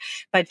poop,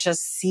 but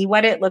just see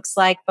what it looks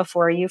like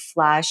before you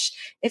flush.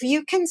 If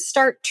you can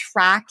start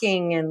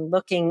tracking and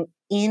looking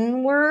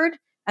inward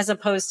as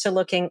opposed to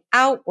looking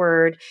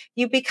outward,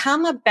 you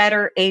become a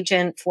better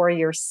agent for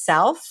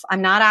yourself.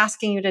 I'm not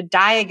asking you to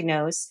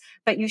diagnose,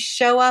 but you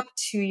show up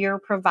to your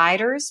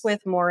providers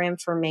with more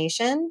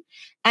information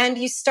and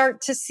you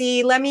start to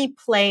see, let me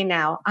play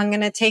now. I'm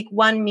going to take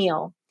one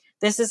meal.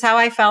 This is how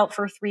I felt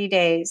for 3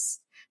 days.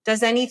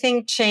 Does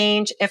anything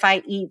change if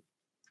I eat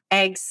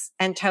eggs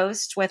and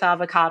toast with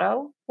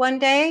avocado one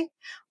day,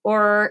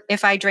 or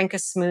if I drink a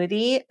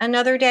smoothie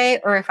another day,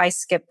 or if I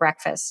skip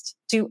breakfast?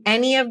 Do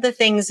any of the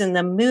things in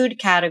the mood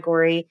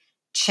category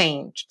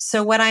change?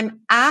 So what I'm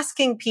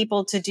asking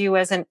people to do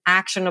as an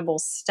actionable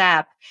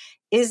step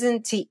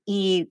isn't to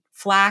eat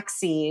flax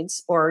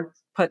seeds or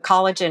put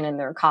collagen in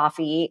their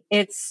coffee.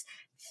 It's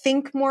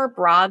think more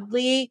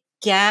broadly,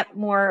 get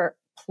more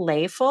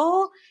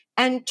playful,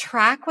 and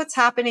track what's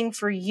happening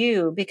for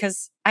you.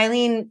 Because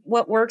Eileen,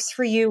 what works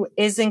for you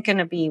isn't going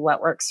to be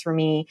what works for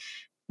me.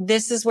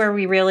 This is where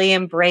we really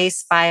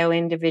embrace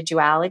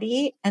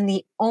bioindividuality. And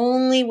the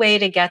only way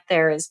to get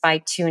there is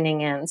by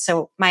tuning in.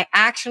 So my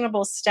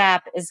actionable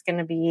step is going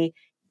to be,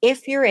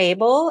 if you're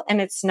able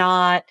and it's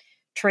not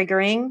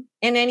triggering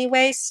in any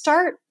way,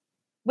 start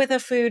with a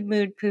food,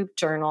 mood, poop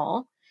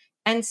journal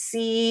and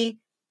see,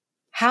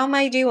 how am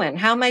I doing?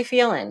 How am I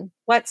feeling?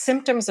 What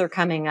symptoms are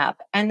coming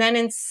up? And then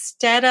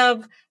instead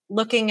of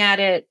looking at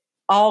it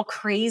all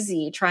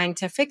crazy, trying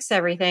to fix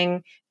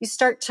everything, you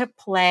start to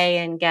play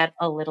and get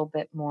a little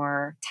bit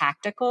more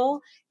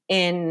tactical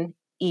in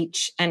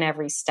each and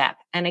every step.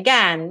 And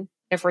again,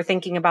 if we're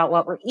thinking about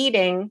what we're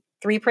eating,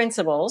 3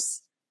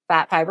 principles: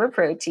 fat, fiber,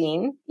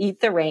 protein, eat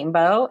the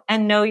rainbow,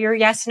 and know your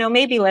yes, no,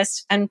 maybe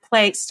list, and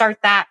start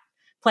that,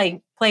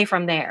 play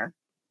from there.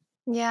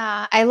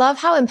 Yeah, I love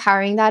how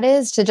empowering that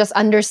is to just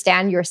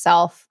understand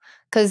yourself,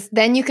 because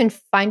then you can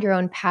find your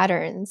own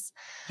patterns.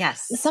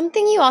 Yes.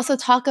 Something you also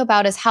talk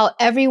about is how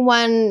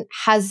everyone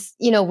has,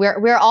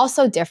 we're all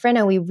so different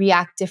and we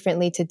react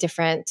differently to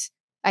different,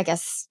 I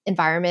guess,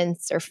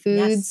 environments or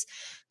foods. Yes.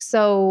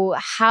 So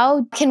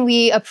how can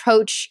we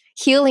approach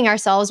healing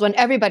ourselves when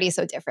everybody's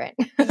so different?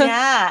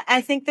 Yeah, I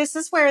think this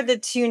is where the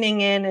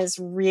tuning in is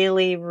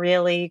really,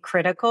 really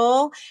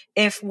critical.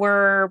 If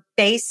we're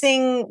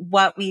basing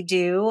what we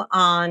do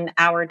on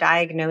our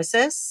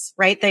diagnosis,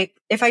 right?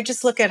 If I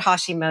just look at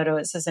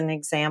Hashimoto's as an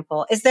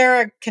example, is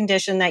there a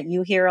condition that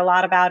you hear a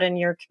lot about in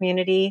your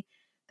community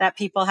that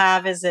people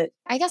have? Is it,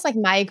 I guess, like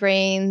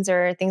migraines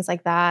or things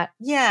like that?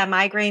 yeah,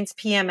 migraines,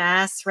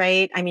 PMS,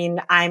 right? I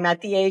mean, I'm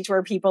at the age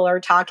where people are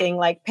talking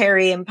like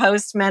peri and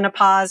post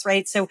menopause,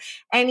 right? So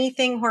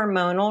anything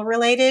hormonal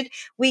related,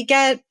 we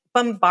get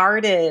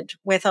bombarded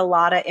with a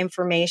lot of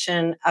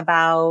information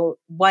about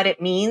what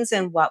it means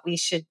and what we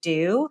should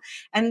do.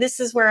 And this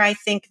is where I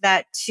think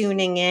that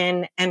tuning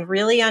in and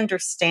really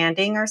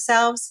understanding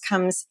ourselves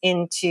comes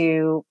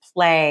into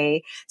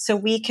play, so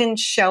we can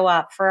show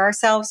up for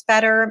ourselves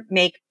better,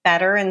 make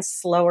better and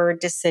slower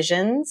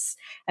decisions.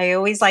 I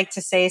always like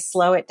to say,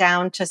 slow it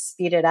down to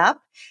speed it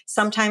up.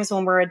 Sometimes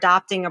when we're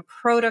adopting a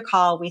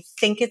protocol, we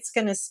think it's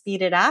going to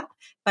speed it up,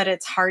 but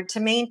it's hard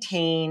to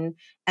maintain.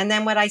 And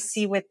then what I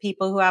see with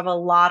people who have a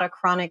lot of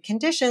chronic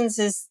conditions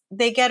is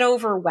they get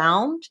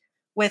overwhelmed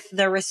with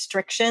the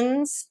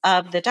restrictions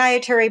of the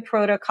dietary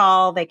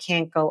protocol. They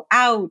can't go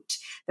out.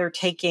 They're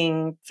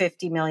taking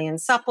 50 million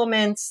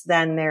supplements.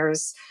 Then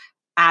there's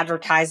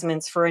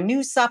advertisements for a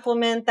new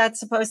supplement that's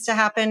supposed to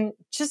happen.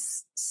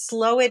 Just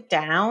slow it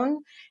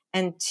down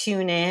and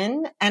tune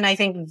in. And I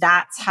think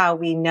that's how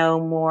we know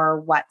more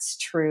what's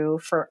true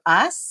for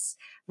us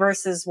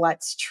versus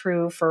what's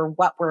true for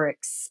what we're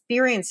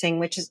experiencing,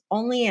 which is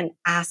only an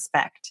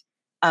aspect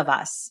of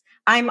us.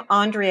 I'm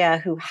Andrea,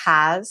 who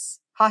has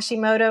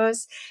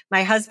Hashimoto's.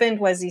 My husband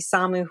was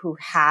Isamu, who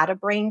had a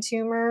brain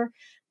tumor.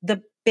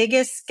 The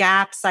biggest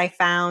gaps I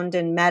found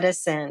in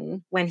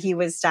medicine when he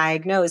was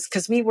diagnosed,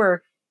 because we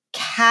were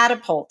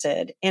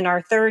catapulted in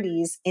our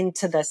 30s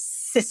into the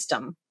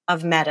system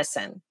of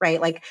medicine,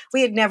 right? Like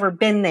we had never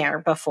been there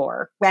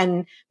before.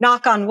 When,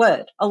 knock on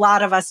wood, a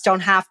lot of us don't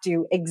have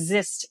to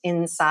exist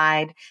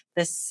inside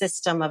the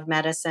system of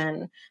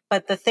medicine.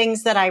 But the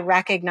things that I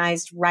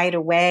recognized right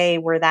away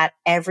were that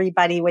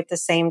everybody with the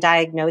same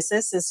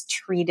diagnosis is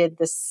treated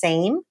the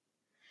same,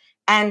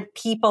 and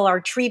people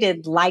are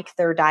treated like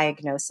their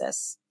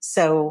diagnosis.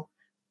 So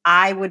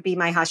I would be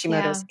my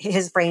Hashimoto's,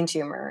 his brain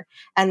tumor.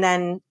 And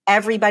then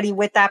everybody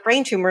with that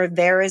brain tumor,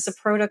 there is a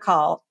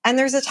protocol. And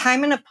there's a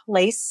time and a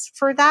place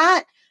for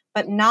that,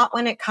 but not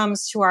when it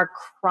comes to our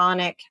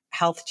chronic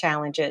health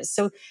challenges.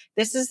 So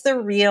this is the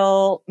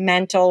real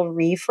mental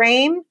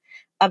reframe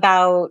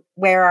about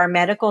where our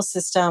medical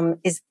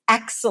system is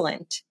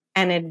excellent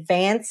and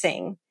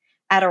advancing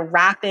at a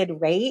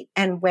rapid rate,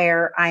 and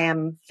where I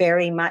am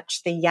very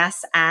much the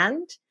yes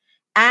and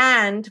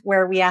and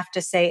where we have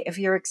to say, if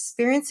you're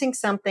experiencing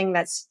something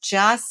that's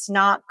just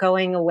not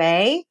going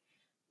away,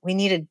 we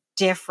need a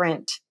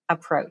different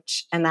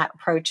approach. And that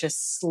approach is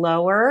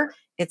slower,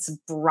 it's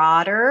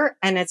broader,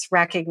 and it's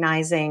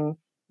recognizing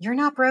you're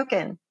not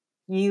broken.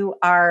 You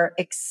are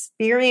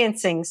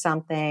experiencing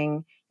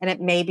something, and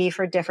it may be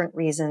for different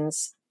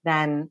reasons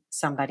than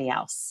somebody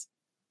else.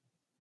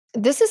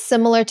 This is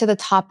similar to the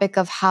topic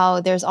of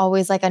how there's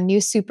always like a new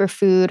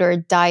superfood or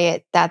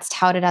diet that's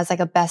touted as like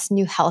a best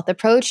new health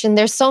approach. And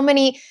there's so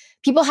many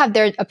people have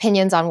their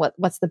opinions on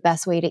what's the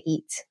best way to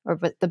eat or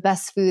what the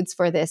best foods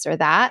for this or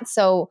that.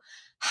 So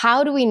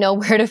how do we know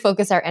where to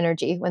focus our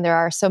energy when there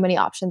are so many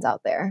options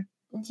out there?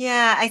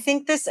 Yeah, I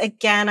think this,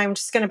 again, I'm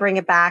just going to bring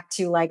it back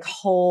to like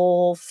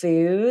whole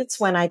foods.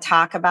 When I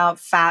talk about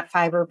fat,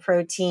 fiber,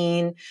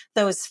 protein,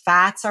 those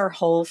fats are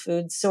whole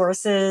food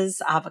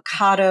sources,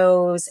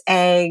 avocados,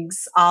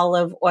 eggs,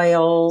 olive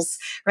oils,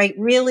 right?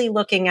 Really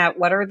looking at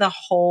what are the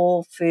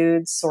whole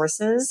food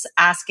sources,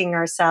 asking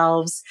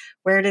ourselves,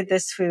 where did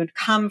this food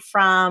come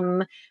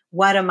from?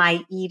 What am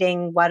I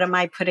eating? What am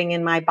I putting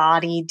in my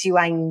body? Do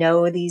I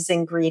know these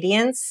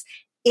ingredients?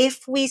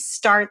 If we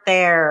start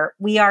there,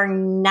 we are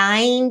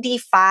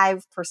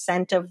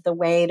 95% of the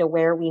way to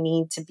where we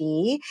need to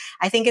be.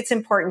 I think it's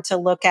important to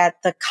look at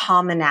the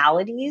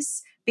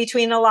commonalities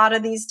between a lot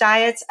of these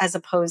diets as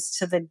opposed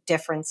to the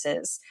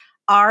differences.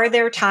 Are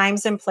there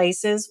times and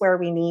places where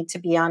we need to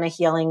be on a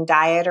healing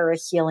diet or a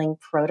healing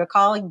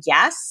protocol?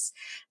 Yes.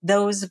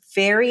 Those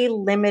very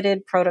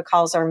limited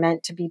protocols are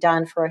meant to be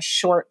done for a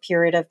short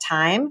period of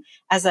time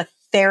as a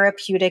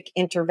therapeutic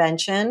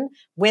intervention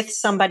with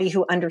somebody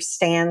who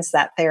understands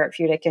that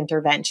therapeutic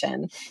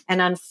intervention.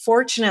 And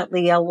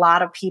unfortunately, a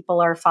lot of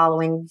people are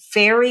following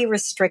very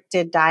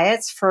restricted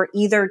diets for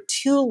either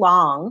too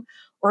long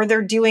or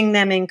they're doing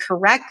them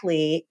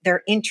incorrectly.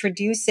 They're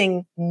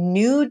introducing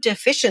new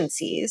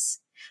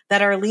deficiencies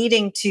that are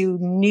leading to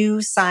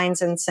new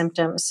signs and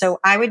symptoms. So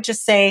I would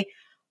just say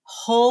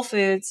whole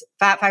foods,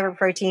 fat, fiber,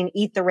 protein,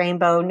 eat the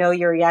rainbow, know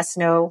your yes,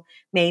 no,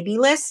 maybe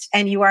list.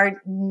 And you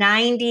are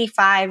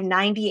 95,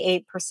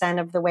 98%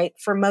 of the way.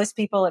 For most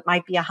people, it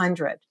might be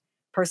 100%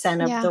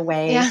 of the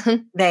way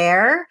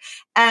there.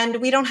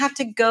 And we don't have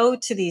to go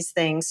to these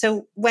things.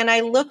 So when I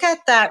look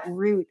at that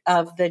root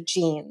of the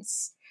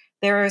genes,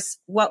 there's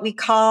what we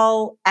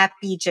call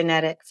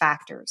epigenetic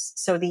factors.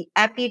 So the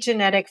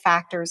epigenetic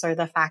factors are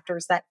the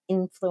factors that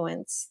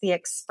influence the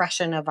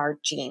expression of our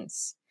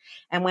genes.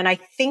 And when I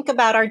think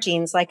about our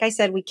genes, like I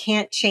said, we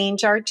can't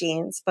change our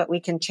genes, but we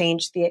can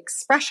change the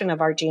expression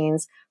of our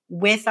genes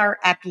with our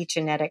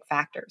epigenetic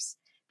factors.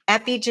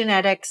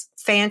 Epigenetics,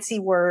 fancy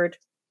word,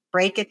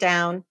 break it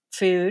down,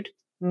 food,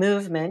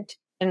 movement,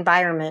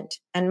 environment,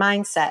 and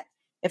mindset.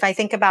 If I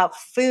think about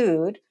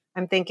food,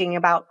 I'm thinking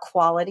about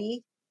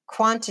quality,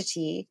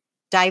 quantity,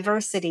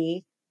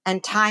 diversity,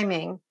 and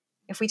timing.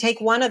 If we take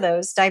one of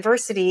those,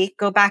 diversity,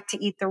 go back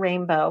to eat the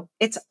rainbow.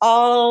 It's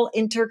all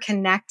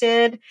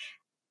interconnected.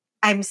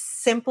 I'm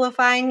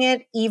simplifying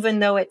it, even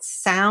though it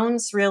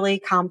sounds really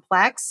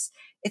complex.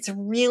 It's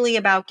really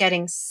about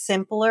getting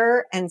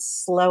simpler and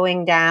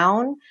slowing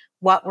down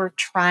what we're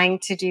trying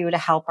to do to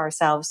help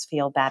ourselves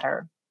feel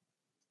better.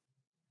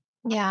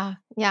 Yeah.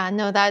 Yeah.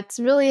 No, that's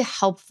really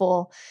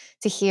helpful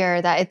to hear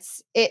that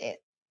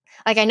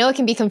like I know it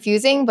can be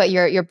confusing, but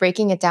you're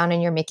breaking it down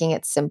and you're making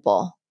it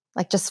simple.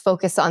 Like just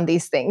focus on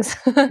these things.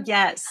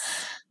 Yes.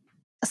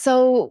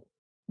 So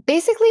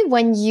basically,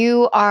 when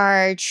you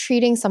are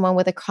treating someone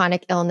with a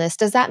chronic illness,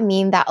 does that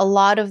mean that a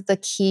lot of the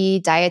key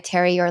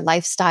dietary or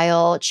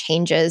lifestyle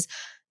changes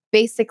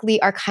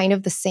basically are kind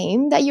of the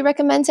same that you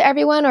recommend to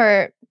everyone?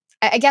 Or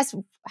I guess,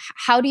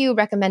 how do you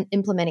recommend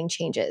implementing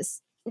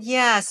changes?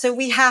 Yeah, so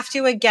we have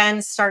to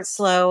again start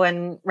slow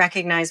and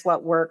recognize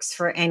what works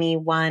for any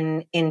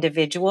one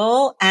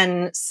individual.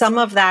 And some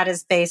of that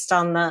is based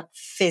on the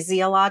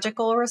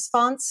physiological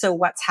response. So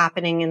what's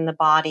happening in the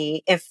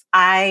body. If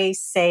I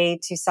say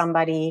to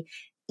somebody,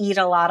 eat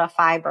a lot of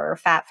fiber,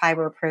 fat,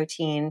 fiber,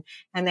 protein,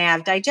 and they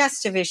have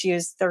digestive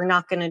issues, they're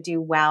not going to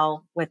do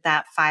well with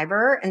that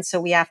fiber. And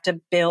so we have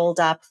to build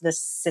up the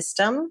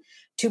system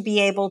to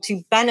be able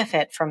to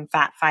benefit from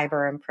fat,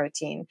 fiber, and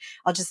protein.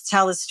 I'll just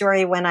tell a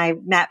story. When I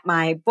met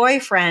my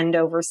boyfriend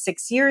over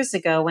 6 years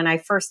ago, when I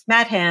first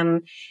met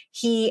him,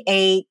 he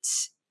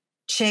ate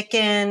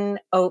chicken,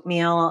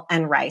 oatmeal,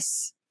 and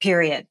rice,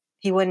 period.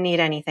 He wouldn't eat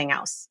anything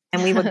else.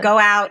 And we would go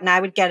out and I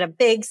would get a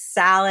big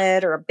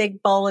salad or a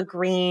big bowl of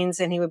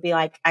greens. And he would be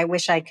like, I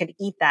wish I could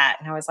eat that.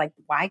 And I was like,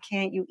 why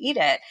can't you eat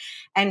it?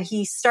 And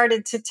he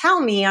started to tell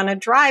me on a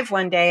drive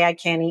one day, I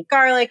can't eat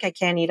garlic. I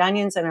can't eat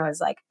onions. And I was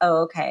like,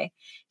 oh, okay.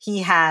 He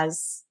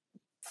has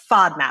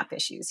FODMAP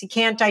issues. He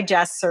can't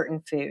digest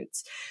certain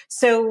foods.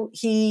 So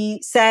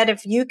he said,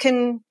 if you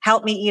can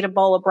help me eat a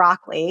bowl of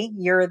broccoli,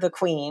 you're the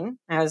queen.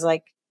 I was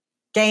like,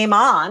 game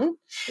on.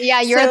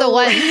 Yeah, you're the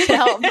one to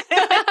help.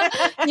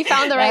 You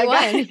found the right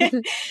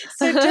one.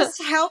 So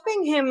just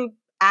helping him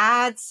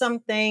add some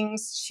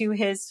things to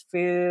his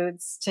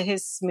foods, to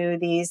his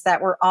smoothies that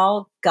were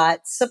all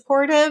gut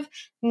supportive,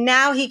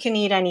 now he can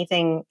eat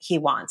anything he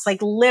wants,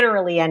 like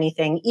literally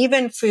anything,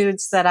 even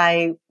foods that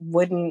I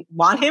wouldn't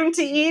want him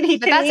to eat. He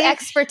But can that's eat.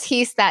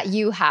 expertise that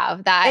you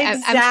have that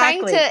I'm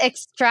trying Exactly. to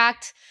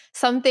extract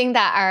something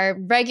that our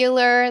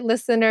regular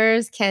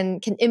listeners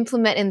can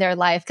implement in their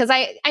life. Because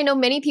I know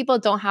many people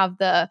don't have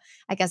the,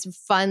 I guess,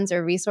 funds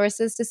or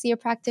resources to see a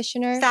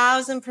practitioner.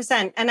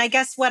 1,000%. And I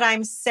guess what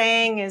I'm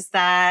saying is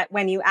that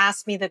when you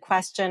ask me the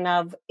question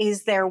of,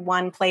 is there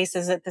one place?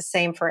 Is it the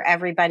same for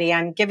everybody?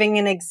 I'm giving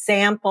an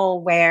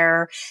example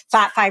where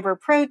fat, fiber,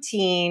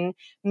 protein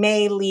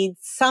may lead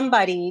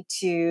somebody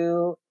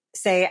to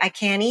say, I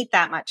can't eat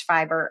that much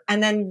fiber.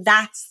 And then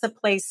that's the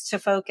place to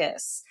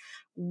focus.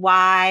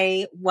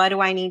 Why? What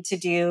do I need to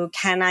do?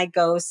 Can I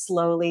go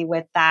slowly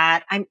with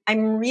that?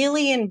 I'm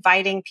really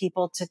inviting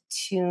people to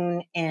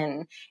tune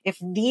in. If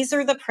these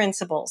are the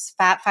principles,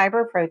 fat,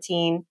 fiber,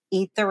 protein,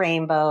 eat the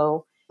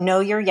rainbow, know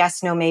your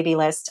yes, no, maybe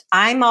list.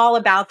 I'm all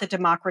about the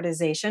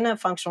democratization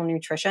of functional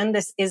nutrition.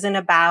 This isn't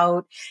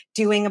about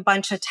doing a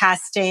bunch of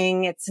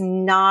testing. It's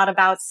not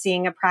about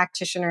seeing a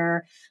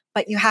practitioner,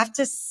 but you have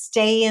to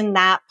stay in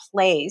that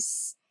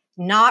place,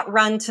 not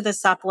run to the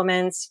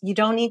supplements. You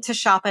don't need to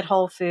shop at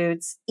Whole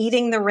Foods.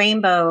 Eating the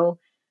rainbow,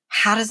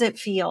 how does it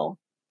feel?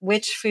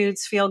 Which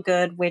foods feel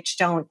good, which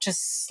don't?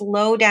 Just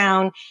slow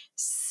down,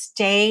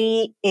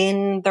 stay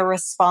in the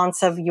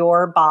response of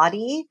your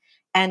body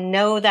and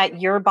know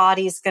that your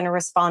body is going to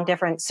respond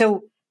different.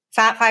 So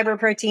fat, fiber,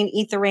 protein,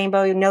 eat the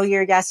rainbow, know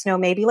your yes, no,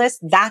 maybe list.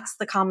 That's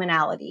the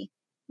commonality.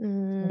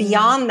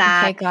 Beyond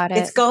that, okay, got it.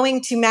 It's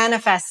going to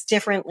manifest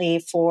differently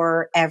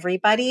for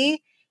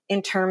everybody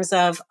in terms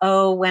of,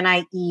 oh, when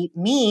I eat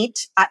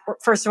meat,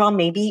 first of all,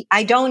 maybe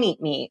I don't eat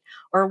meat.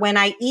 Or when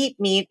I eat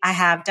meat, I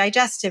have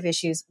digestive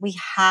issues. We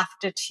have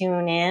to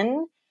tune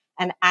in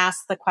and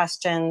ask the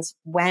questions.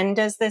 When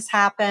does this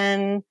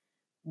happen?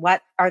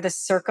 What are the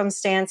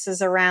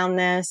circumstances around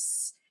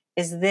this?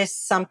 Is this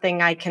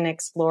something I can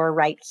explore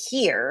right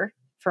here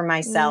for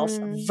myself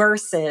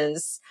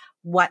versus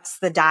what's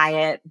the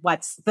diet?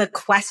 What's the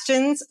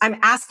questions? I'm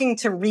asking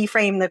to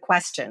reframe the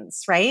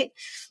questions, right?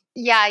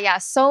 Yeah.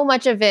 So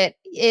much of it,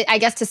 I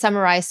guess to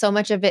summarize, so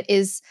much of it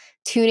is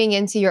tuning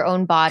into your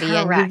own body.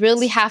 Correct. And you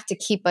really have to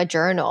keep a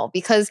journal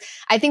because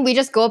I think we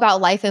just go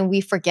about life and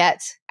we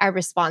forget our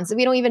response.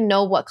 We don't even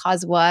know what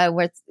caused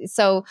what.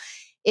 So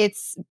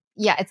it's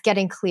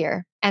getting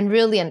clear and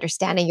really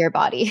understanding your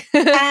body.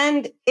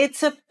 And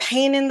it's a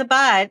pain in the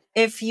butt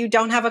if you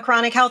don't have a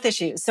chronic health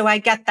issue. So I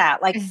get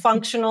that. Like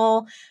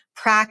functional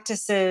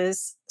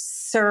practices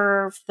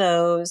serve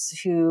those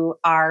who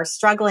are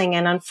struggling.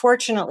 And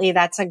unfortunately,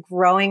 that's a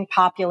growing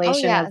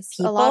population of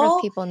people. A lot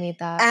of people need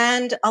that.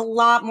 And a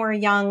lot more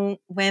young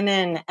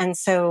women. And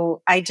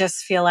so I just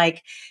feel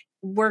like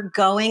we're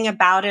going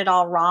about it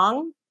all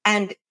wrong.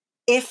 And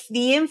if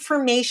the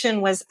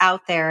information was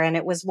out there and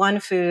it was one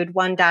food,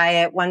 one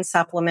diet, one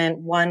supplement,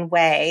 one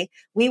way,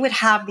 we would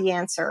have the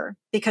answer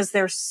because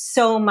there's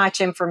so much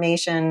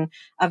information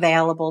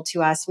available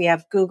to us. We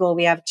have Google,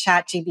 we have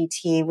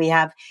ChatGPT, we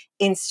have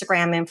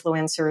Instagram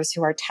influencers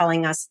who are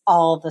telling us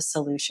all the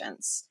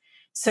solutions.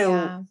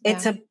 So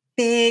it's a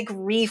big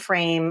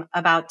reframe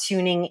about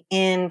tuning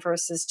in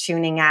versus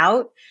tuning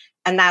out.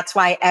 And that's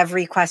why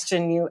every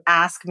question you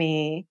ask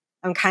me,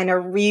 I'm kind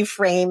of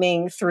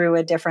reframing through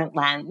a different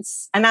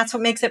lens. And that's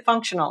what makes it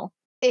functional.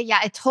 Yeah,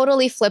 it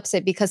totally flips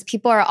it because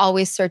people are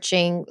always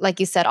searching, like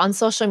you said, on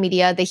social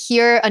media. They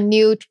hear a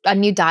new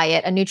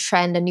diet, a new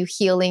trend, a new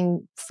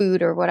healing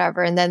food or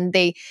whatever. And then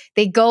they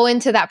go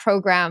into that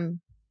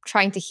program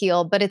trying to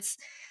heal. But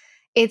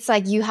it's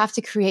like you have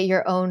to create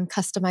your own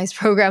customized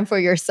program for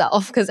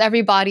yourself because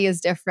every body is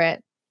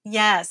different.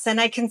 Yes.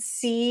 And I can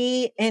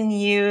see in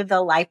you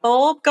the light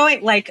bulb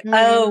going like,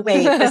 oh,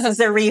 wait, this is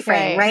a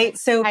reframe, right?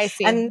 So, I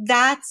see. And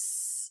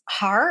that's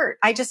hard.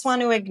 I just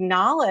want to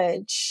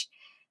acknowledge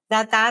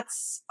that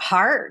that's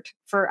hard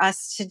for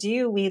us to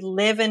do. We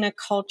live in a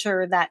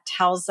culture that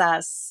tells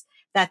us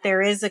that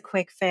there is a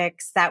quick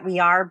fix, that we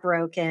are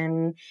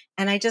broken.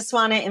 And I just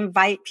want to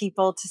invite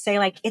people to say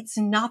like, it's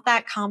not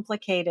that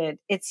complicated.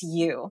 It's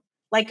you.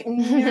 Like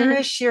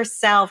nourish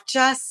yourself,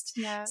 just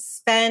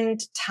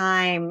spend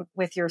time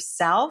with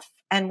yourself.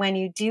 And when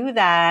you do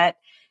that,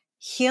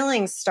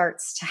 healing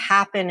starts to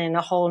happen in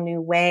a whole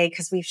new way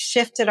because we've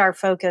shifted our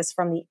focus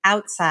from the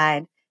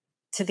outside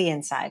to the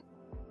inside.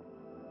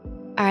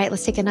 All right,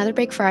 let's take another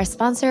break for our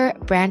sponsor,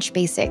 Branch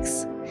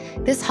Basics.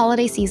 This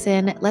holiday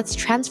season, let's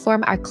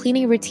transform our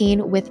cleaning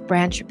routine with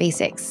Branch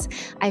Basics.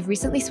 I've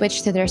recently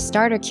switched to their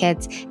starter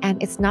kits,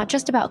 and it's not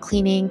just about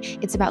cleaning,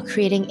 it's about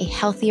creating a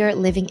healthier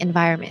living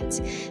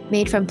environment.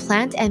 Made from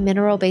plant and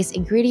mineral-based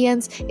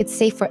ingredients, it's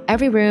safe for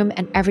every room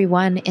and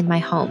everyone in my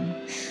home.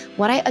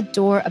 What I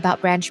adore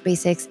about Branch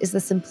Basics is the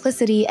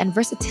simplicity and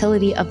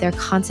versatility of their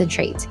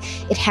concentrate.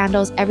 It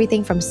handles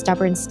everything from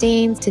stubborn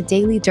stains to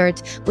daily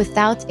dirt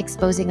without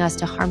exposing us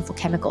to harmful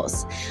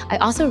chemicals. I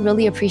also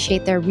really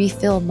appreciate their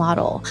refill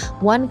model.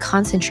 One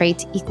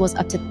concentrate equals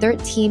up to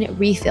 13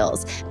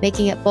 refills,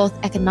 making it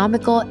both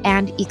economical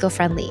and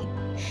eco-friendly.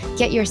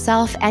 Get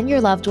yourself and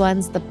your loved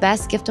ones the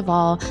best gift of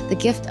all, the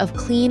gift of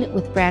clean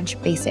with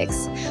Branch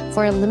Basics.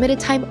 For a limited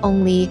time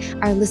only,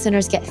 our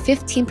listeners get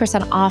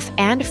 15% off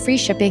and free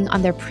shipping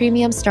on their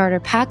premium starter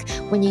pack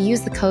when you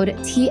use the code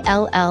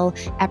TLL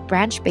at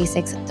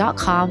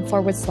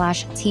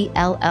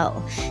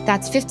branchbasics.com/TLL.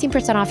 That's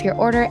 15% off your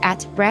order at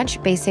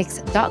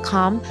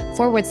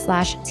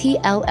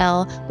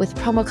branchbasics.com/TLL with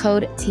promo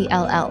code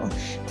TLL.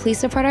 Please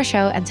support our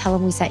show and tell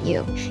them we sent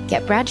you.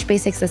 Get Branch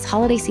Basics this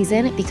holiday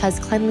season because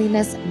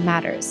cleanliness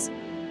matters.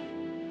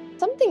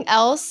 Something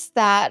else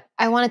that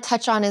I want to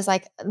touch on is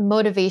like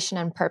motivation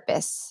and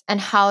purpose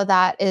and how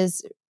that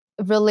is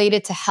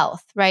related to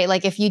health, right?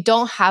 Like if you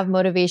don't have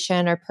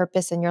motivation or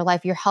purpose in your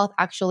life, your health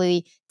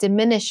actually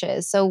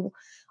diminishes. So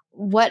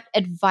what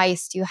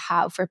advice do you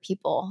have for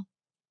people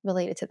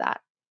related to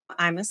that?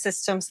 I'm a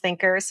systems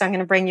thinker, so I'm going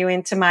to bring you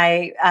into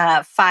my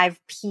 5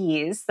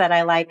 Ps that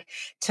I like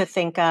to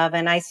think of.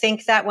 And I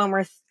think that when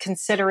we're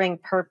considering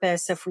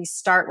purpose, if we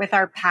start with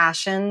our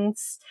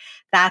passions,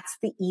 that's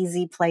the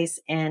easy place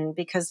in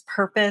because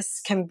purpose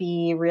can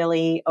be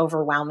really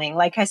overwhelming.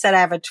 Like I said,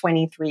 I have a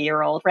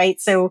 23-year-old, right?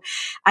 So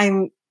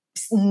I'm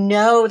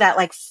know that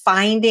like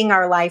finding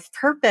our life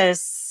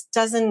purpose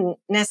doesn't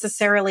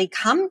necessarily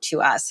come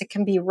to us. It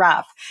can be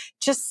rough.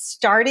 Just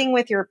starting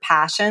with your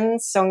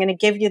passions. So I'm going to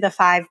give you the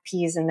 5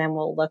 Ps and then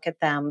we'll look at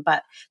them.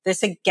 But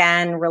this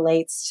again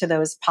relates to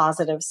those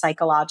positive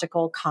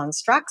psychological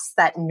constructs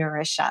that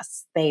nourish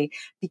us. They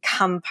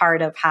become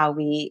part of how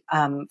we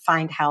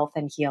find health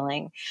and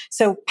healing.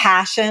 So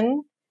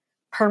passion,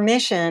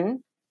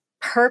 permission,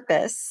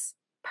 purpose,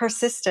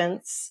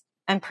 persistence,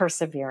 and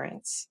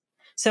perseverance.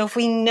 So if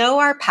we know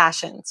our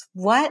passions,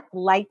 what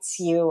lights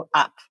you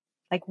up?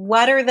 Like,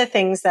 what are the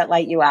things that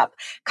light you up?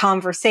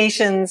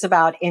 Conversations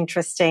about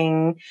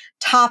interesting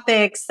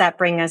topics that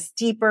bring us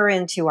deeper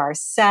into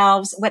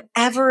ourselves,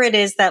 whatever it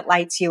is that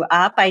lights you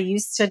up. I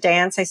used to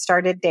dance. I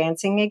started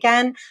dancing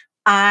again.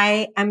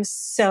 I am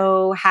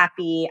so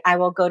happy. I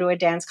will go to a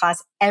dance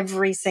class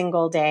every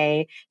single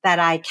day that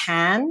I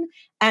can.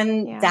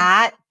 And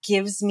that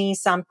gives me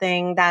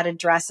something that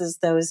addresses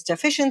those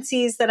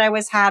deficiencies that I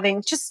was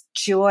having, just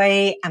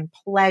joy and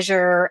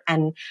pleasure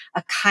and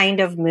a kind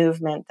of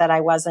movement that I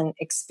wasn't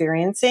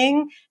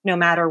experiencing no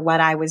matter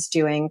what I was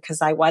doing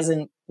because I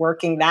wasn't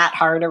working that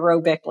hard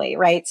aerobically,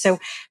 right? So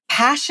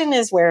passion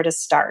is where to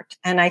start.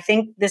 And I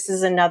think this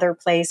is another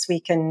place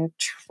we can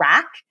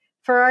track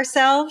for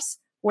ourselves.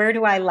 Where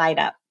do I light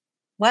up?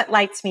 What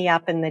lights me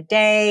up in the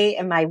day,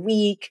 in my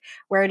week?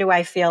 Where do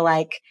I feel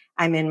like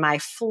I'm in my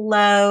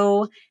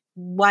flow?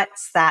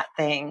 What's that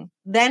thing?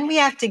 Then we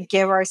have to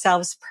give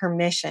ourselves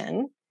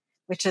permission,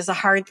 which is a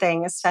hard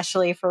thing,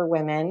 especially for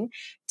women,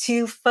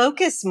 to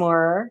focus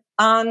more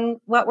on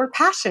what we're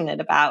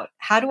passionate about.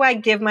 How do I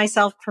give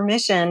myself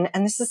permission?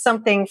 And this is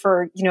something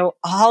for,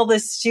 all the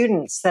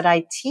students that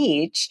I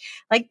teach,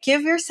 like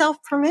give yourself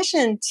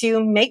permission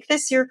to make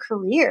this your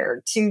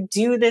career, to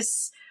do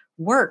this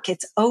work.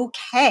 It's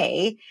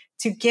okay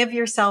to give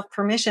yourself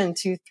permission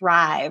to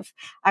thrive.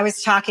 I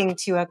was talking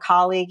to a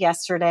colleague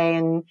yesterday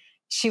and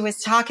she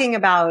was talking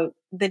about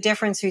the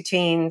difference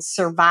between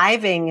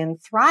surviving and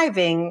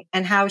thriving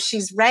and how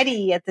she's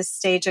ready at this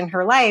stage in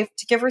her life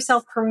to give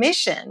herself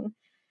permission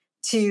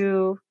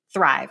to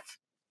thrive,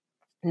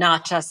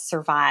 not just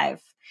survive.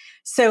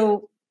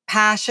 So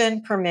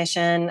passion,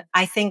 permission,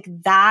 I think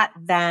that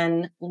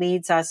then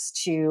leads us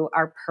to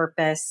our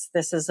purpose.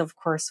 This is, of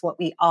course, what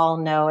we all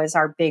know as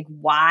our big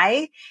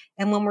why.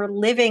 And when we're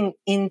living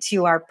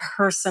into our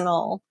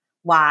personal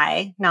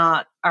why,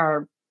 not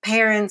our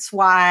parents'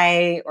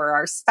 why or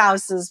our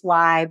spouse's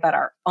why, but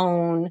our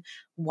own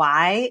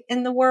why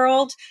in the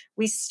world,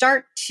 we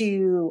start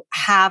to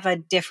have a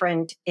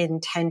different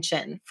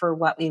intention for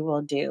what we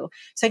will do.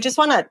 So I just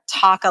want to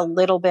talk a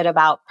little bit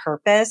about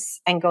purpose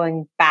and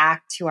going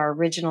back to our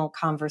original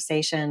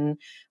conversation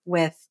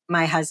with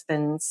my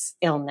husband's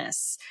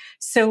illness.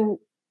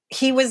 So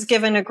he was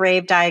given a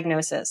grave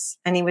diagnosis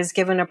and he was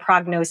given a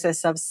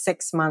prognosis of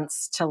 6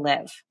 months to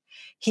live.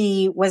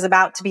 He was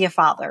about to be a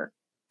father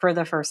for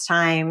the first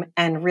time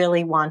and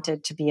really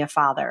wanted to be a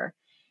father.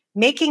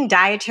 Making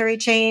dietary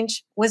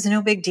change was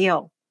no big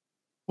deal.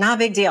 Not a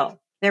big deal.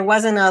 There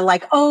wasn't a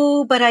like,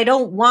 oh, but I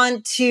don't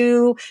want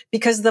to,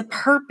 because the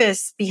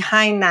purpose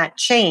behind that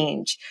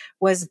change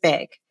was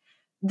big.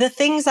 The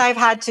things I've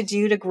had to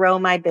do to grow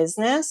my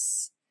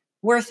business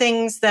were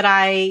things that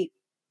I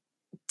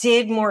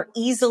did more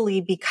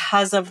easily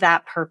because of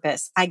that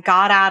purpose. I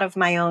got out of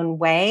my own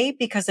way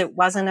because it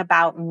wasn't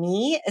about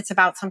me. It's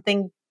about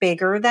something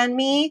bigger than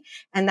me.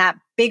 And that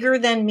bigger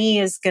than me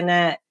is going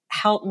to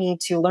help me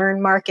to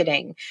learn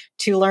marketing,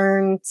 to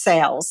learn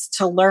sales,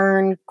 to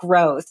learn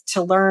growth,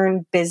 to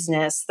learn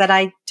business that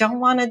I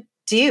don't want to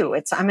do.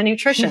 I'm a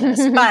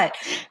nutritionist, but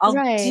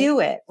I'll do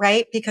it,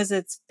 right? Because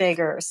it's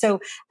bigger. So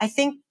I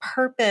think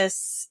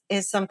purpose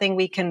is something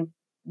we can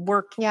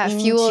work into.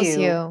 It fuels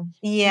you.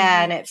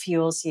 Yeah, and it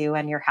fuels you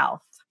and your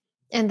health.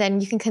 And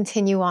then you can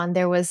continue on.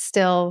 There was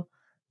still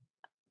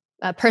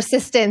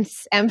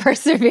persistence and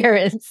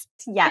perseverance.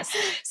 Yes.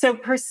 So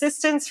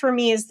persistence for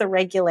me is the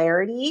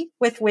regularity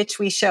with which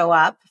we show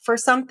up for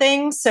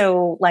something.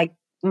 So like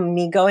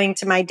me going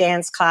to my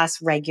dance class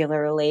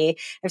regularly.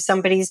 If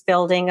somebody's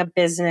building a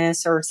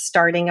business or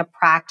starting a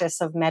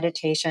practice of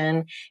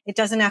meditation, it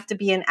doesn't have to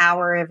be an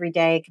hour every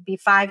day. It could be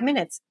 5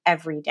 minutes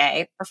every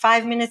day or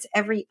 5 minutes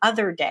every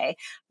other day.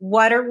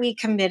 What are we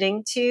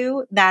committing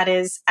to that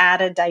is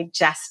at a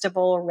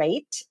digestible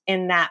rate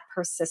in that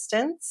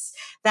persistence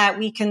that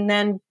we can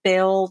then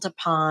build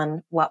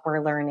upon what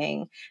we're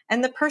learning?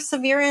 And the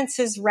perseverance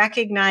is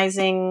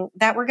recognizing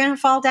that we're going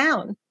to fall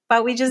down,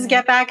 but we just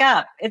get back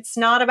up. It's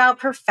not about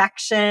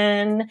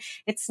perfection.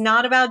 It's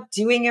not about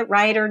doing it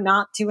right or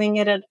not doing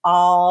it at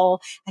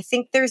all. I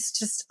think there's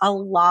just a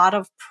lot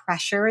of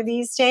pressure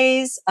these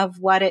days of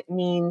what it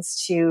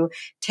means to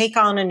take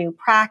on a new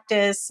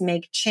practice,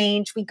 make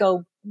change. We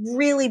go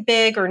really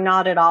big or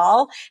not at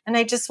all. And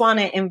I just want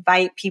to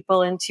invite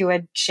people into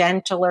a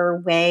gentler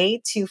way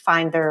to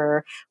find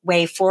their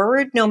way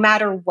forward, no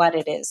matter what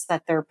it is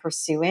that they're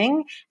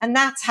pursuing. And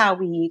that's how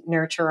we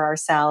nurture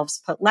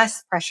ourselves, put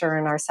less pressure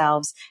on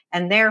ourselves,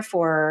 and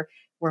therefore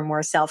we're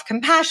more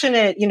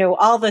self-compassionate,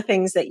 all the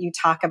things that you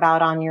talk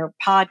about on your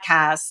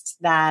podcast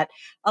that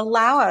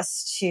allow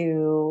us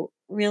to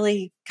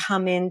really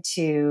come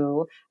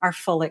into our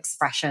full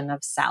expression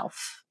of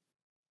self.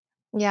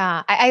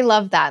 Yeah, I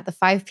love that. The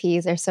 5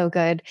 Ps are so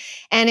good.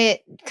 And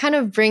it kind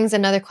of brings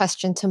another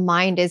question to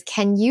mind is,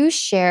 can you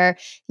share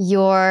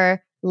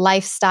your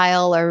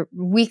lifestyle or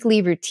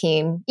weekly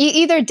routine,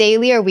 either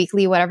daily or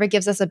weekly, whatever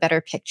gives us a better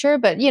picture?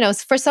 But,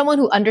 for someone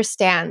who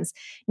understands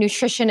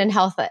nutrition and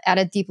health at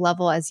a deep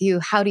level as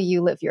you, how do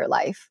you live your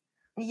life?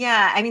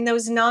 Yeah, I mean,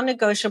 those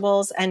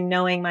non-negotiables and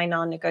knowing my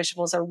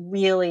non-negotiables are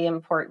really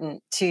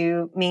important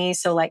to me.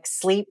 So like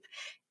sleep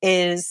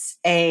is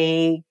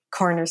a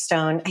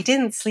cornerstone. I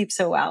didn't sleep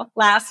so well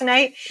last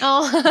night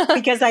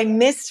because I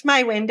missed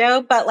my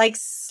window, but like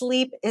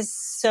sleep is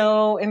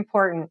so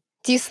important.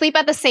 Do you sleep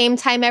at the same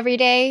time every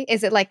day?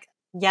 Is it like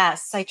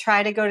Yes, I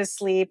try to go to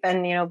sleep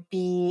and,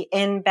 be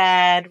in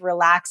bed,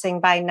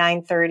 relaxing by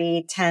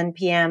 9:30, 10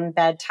 p.m.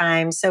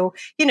 bedtime. So,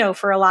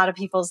 for a lot of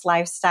people's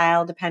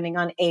lifestyle, depending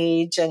on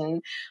age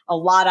and a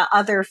lot of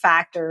other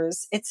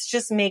factors, it's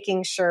just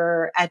making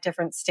sure at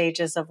different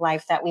stages of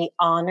life that we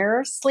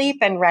honor sleep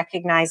and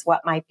recognize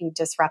what might be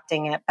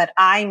disrupting it. But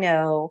I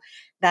know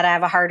that I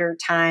have a harder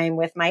time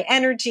with my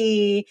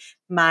energy,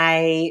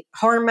 my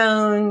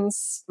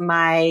hormones,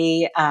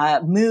 my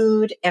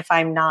mood if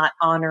I'm not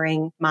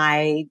honoring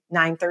my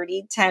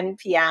 9:30, 10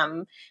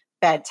 p.m.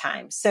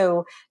 bedtime.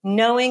 So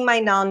knowing my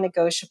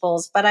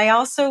non-negotiables, but I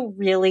also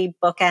really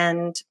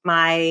bookend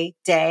my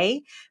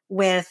day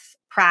with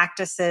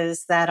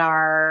practices that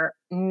are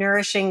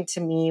nourishing to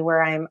me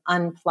where I'm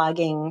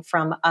unplugging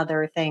from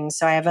other things.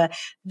 So I have a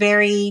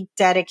very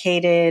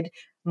dedicated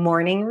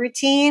morning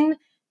routine.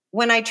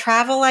 When I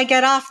travel, I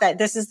get off that.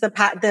 This is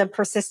the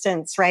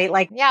persistence, right?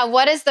 Like, yeah,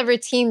 what is the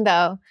routine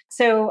though?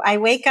 So I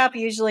wake up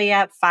usually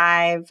at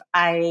 5.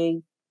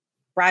 I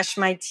brush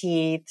my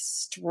teeth,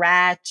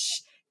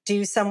 stretch,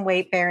 do some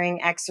weight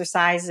bearing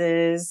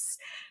exercises,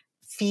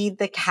 feed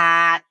the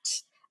cat,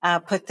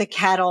 put the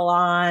kettle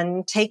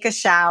on, take a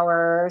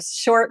shower,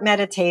 short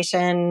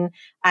meditation.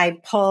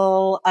 I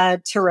pull a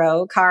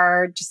tarot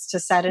card just to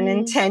set an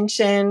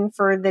intention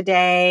for the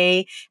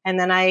day. And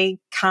then I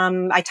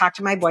talk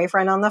to my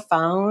boyfriend on the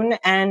phone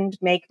and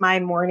make my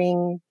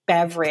morning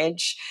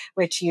beverage,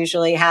 which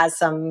usually has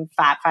some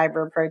fat,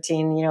 fiber,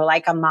 protein,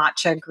 like a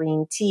matcha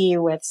green tea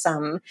with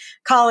some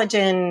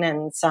collagen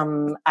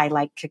and I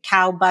like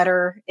cacao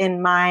butter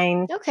in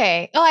mine.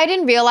 Okay. Oh, I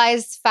didn't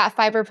realize fat,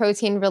 fiber,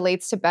 protein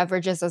relates to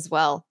beverages as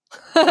well.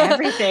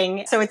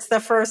 Everything. So it's the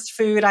first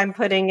food I'm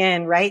putting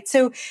in, right?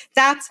 So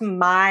that's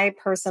my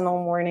personal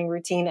morning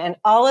routine. And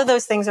all of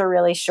those things are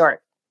really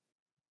short.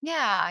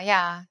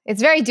 Yeah.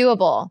 It's very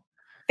doable.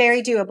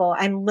 Very doable.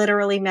 I'm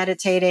literally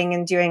meditating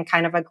and doing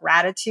kind of a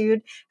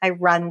gratitude. I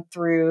run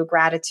through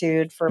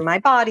gratitude for my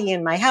body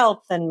and my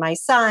health and my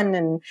son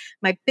and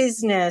my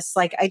business.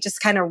 Like I just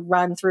kind of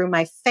run through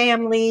my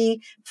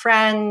family,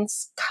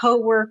 friends,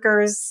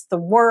 coworkers, the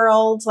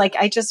world. Like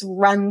I just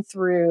run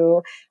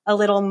through a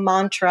little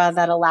mantra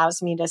that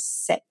allows me to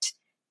sit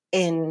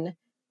in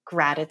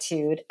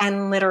gratitude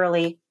and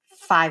literally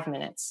 5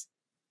 minutes.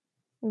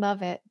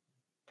 Love it.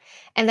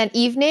 And then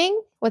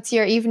evening, what's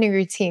your evening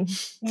routine?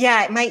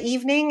 Yeah, my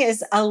evening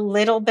is a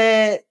little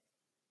bit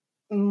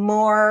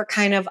more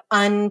kind of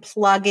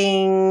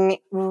unplugging,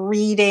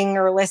 reading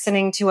or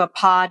listening to a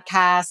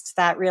podcast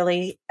that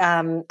really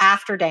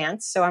after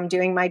dance. So I'm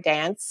doing my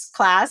dance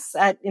class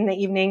in the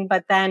evening,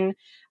 but then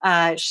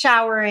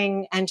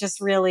showering and just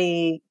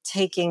really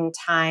taking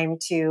time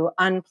to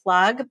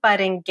unplug, but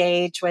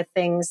engage with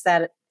things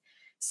that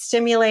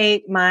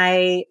stimulate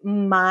my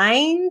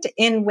mind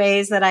in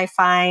ways that I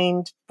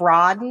find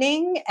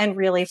broadening and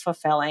really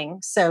fulfilling.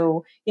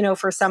 So,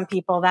 for some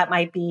people that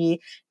might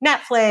be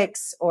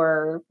Netflix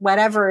or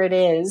whatever it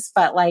is,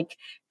 but like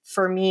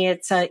for me,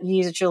 it's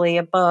usually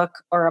a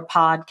book or a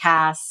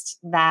podcast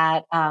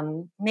that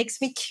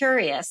makes me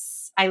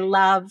curious. I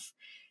love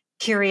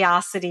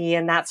curiosity,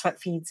 and that's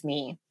what feeds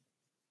me.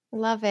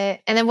 Love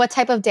it. And then what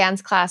type of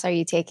dance class are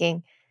you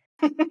taking?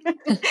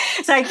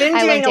 So I've been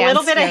I love doing a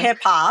little dance bit of too. hip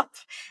hop,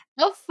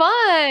 Oh,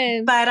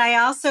 fun. but I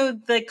also,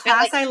 the At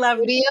class like I love,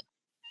 studio?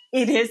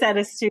 it is at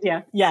a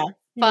studio. Yeah.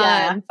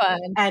 Yeah. Fun, fun.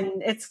 And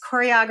it's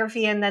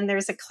choreography. And then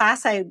there's a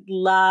class I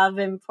love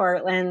in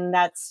Portland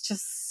that's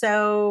just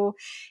so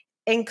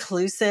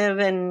inclusive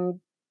and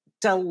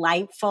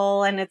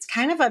delightful. And it's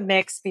kind of a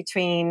mix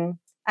between,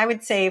 I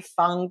would say,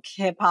 funk,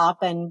 hip hop,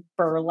 and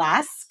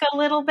burlesque a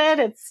little bit.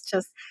 It's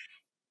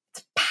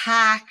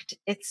packed.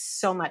 It's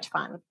so much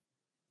fun.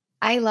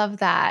 I love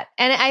that.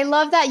 And I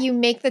love that you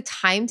make the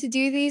time to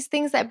do these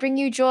things that bring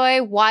you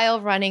joy while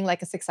running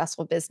like a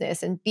successful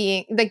business and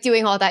being like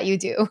doing all that you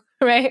do,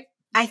 right?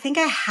 I think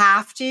I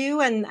have to.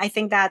 And I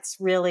think that's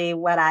really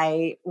what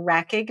I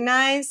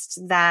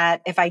recognized,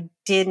 that if I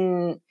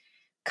didn't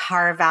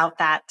carve out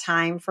that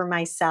time for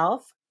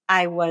myself,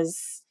 I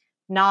was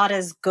not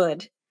as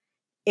good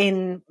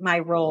in my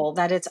role,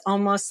 that it's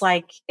almost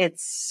like it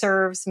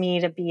serves me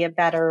to be a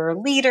better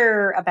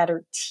leader, a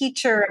better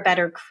teacher, a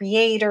better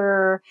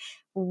creator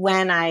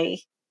when I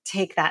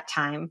take that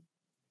time.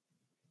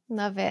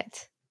 Love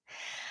it.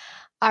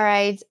 All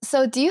right.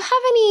 So, do you have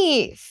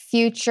any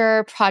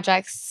future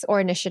projects or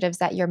initiatives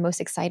that you're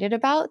most excited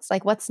about?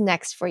 Like, what's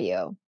next for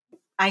you?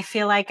 I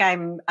feel like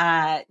I'm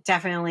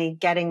definitely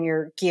getting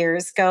your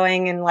gears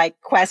going, and like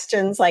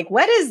questions like,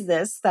 what is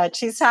this that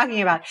she's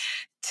talking about?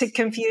 To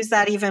confuse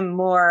that even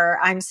more,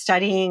 I'm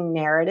studying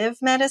narrative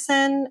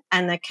medicine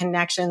and the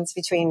connections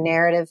between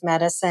narrative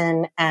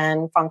medicine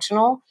and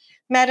functional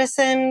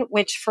medicine,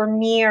 which for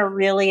me are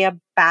really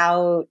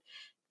about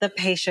the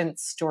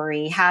patient's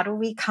story. How do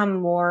we come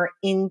more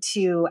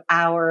into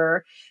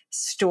our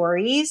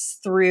stories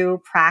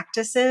through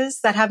practices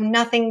that have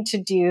nothing to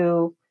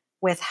do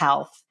with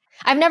health?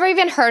 I've never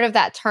even heard of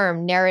that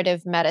term,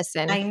 narrative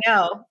medicine. I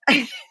know.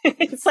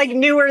 It's like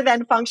newer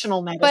than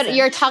functional medicine. But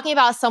you're talking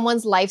about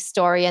someone's life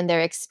story and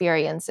their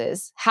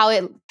experiences, how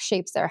it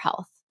shapes their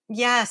health.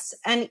 Yes.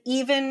 And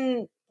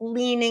even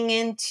leaning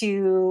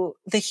into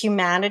the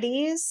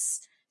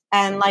humanities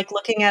and like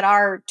looking at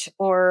art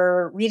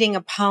or reading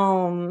a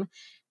poem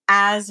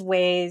as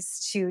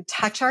ways to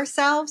touch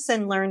ourselves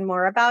and learn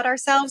more about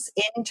ourselves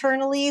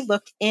internally,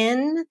 look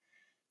in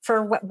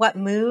for what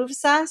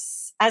moves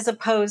us, as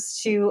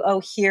opposed to,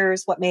 oh,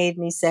 here's what made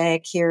me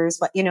sick. Here's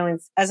what,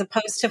 as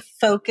opposed to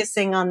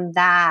focusing on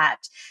that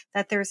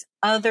there's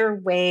other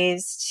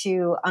ways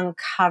to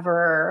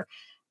uncover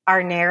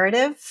our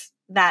narrative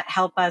that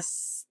help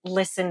us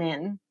listen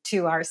in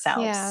to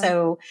ourselves. Yeah.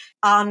 So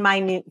on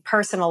my new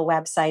personal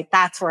website,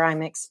 that's where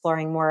I'm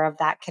exploring more of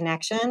that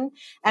connection.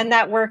 And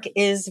that work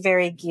is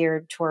very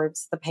geared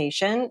towards the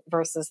patient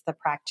versus the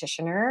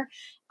practitioner.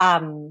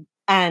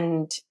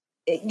 And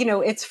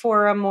it's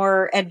for a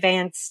more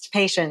advanced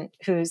patient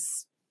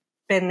who's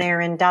been there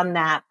and done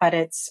that, but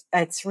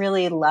it's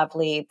really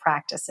lovely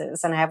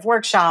practices. And I have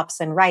workshops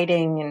and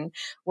writing and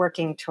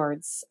working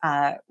towards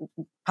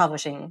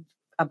publishing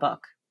a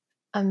book.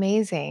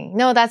 Amazing.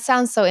 No, that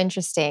sounds so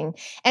interesting.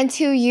 And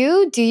to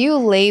you, do you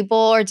label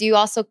or do you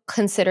also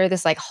consider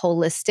this like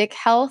holistic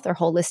health or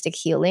holistic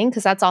healing?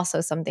 Because that's also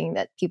something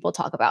that people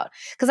talk about.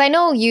 Because I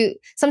know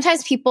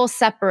sometimes people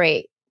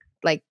separate,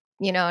 like,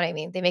 you know what I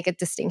mean? They make a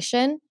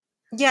distinction.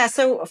 Yeah.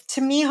 So to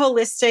me,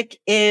 holistic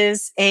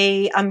is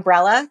a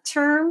umbrella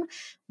term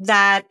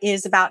that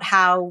is about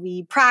how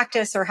we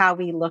practice or how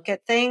we look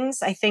at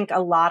things. I think a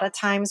lot of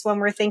times when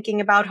we're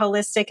thinking about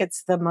holistic,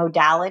 it's the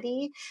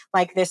modality,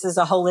 like this is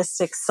a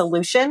holistic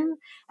solution.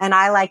 And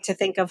I like to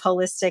think of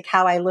holistic,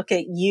 how I look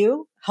at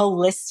you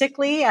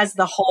holistically as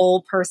the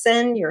whole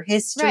person, your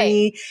history.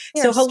 Right.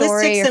 Your so story,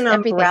 holistic's an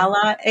everything.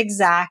 umbrella.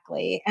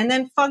 Exactly. And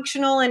then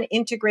functional and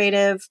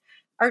integrative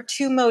are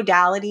two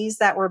modalities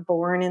that were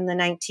born in the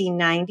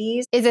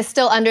 1990s. Is it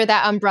still under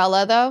that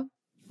umbrella though?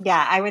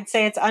 Yeah, I would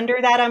say it's under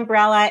that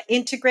umbrella.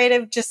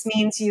 Integrative just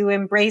means you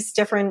embrace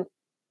different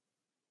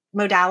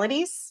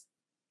modalities.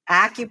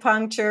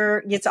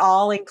 Acupuncture, it's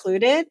all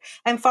included.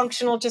 And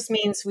functional just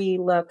means we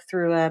look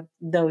through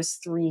those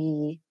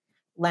three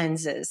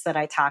lenses that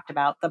I talked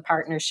about, the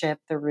partnership,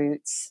 the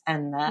roots,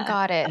 and the...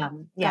 Got it. Yeah.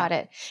 Got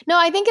it. No,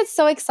 I think it's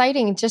so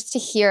exciting just to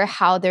hear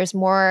how there's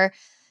more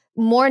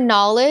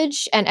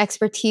knowledge and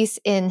expertise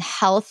in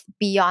health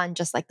beyond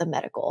just like the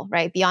medical,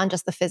 right? Beyond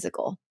just the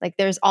physical. Like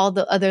there's all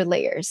the other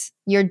layers.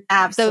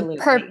 Absolutely.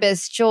 The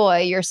purpose, joy,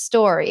 your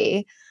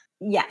story.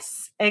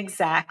 Yes,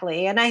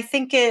 exactly. And I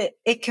think it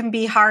can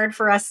be hard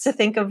for us to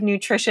think of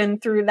nutrition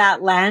through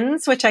that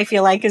lens, which I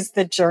feel like is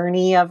the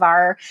journey of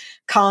our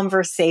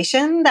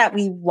conversation, that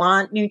we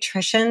want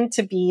nutrition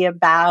to be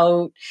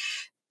about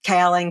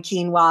kale and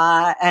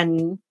quinoa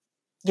and,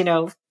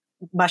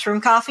 mushroom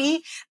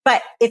coffee,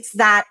 but it's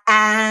that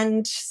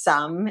and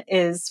some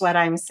is what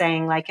I'm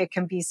saying. Like it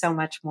can be so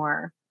much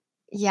more.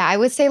 Yeah, I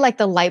would say like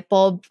the light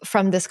bulb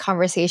from this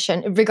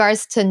conversation in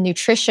regards to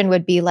nutrition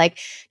would be like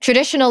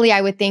traditionally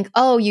I would think,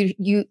 oh,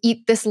 you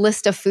eat this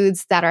list of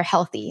foods that are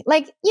healthy.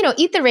 Like,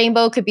 eat the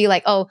rainbow could be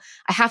like, oh,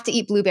 I have to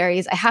eat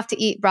blueberries, I have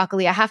to eat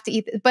broccoli, I have to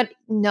eat, but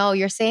no,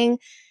 you're saying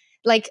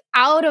like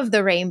out of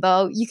the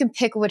rainbow, you can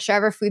pick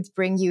whichever foods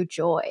bring you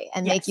joy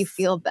and make you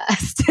feel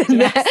best.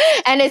 Yes.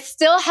 And it's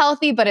still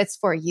healthy, but it's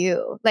for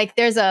you. Like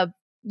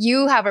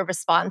you have a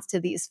response to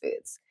these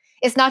foods.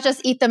 It's not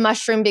just eat the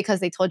mushroom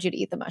because they told you to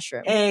eat the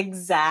mushroom.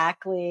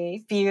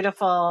 Exactly.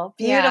 Beautiful.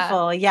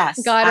 Beautiful. Yeah.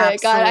 Yes. Got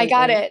it. I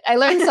got it. I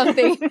learned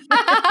something.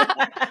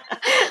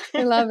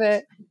 I love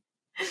it.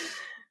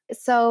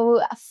 So,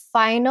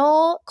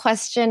 final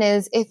question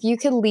is if you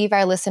could leave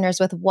our listeners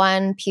with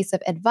one piece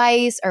of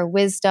advice or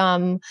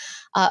wisdom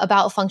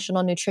about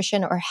functional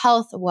nutrition or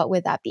health, what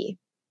would that be?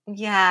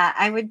 Yeah,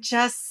 I would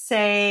just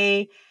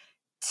say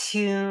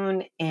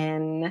tune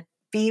in,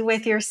 be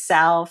with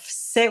yourself,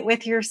 sit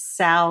with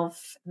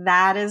yourself.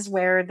 That is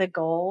where the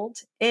gold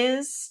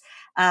is.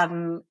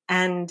 And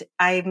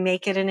I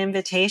make it an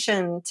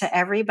invitation to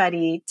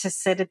everybody to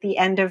sit at the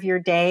end of your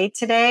day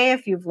today,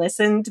 if you've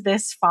listened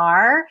this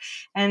far,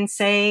 and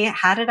say,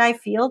 how did I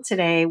feel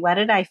today? What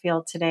did I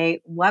feel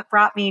today? What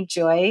brought me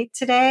joy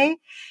today?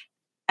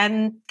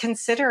 And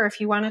consider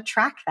if you want to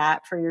track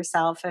that for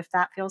yourself, if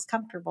that feels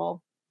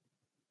comfortable.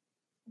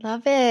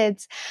 Love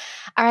it.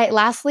 All right.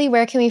 Lastly,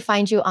 where can we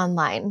find you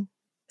online?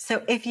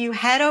 So if you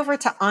head over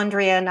to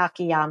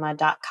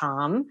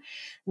andreanakayama.com,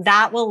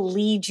 that will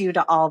lead you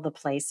to all the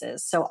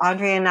places. So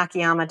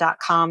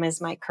andreanakayama.com is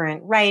my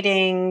current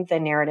writing, the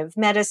narrative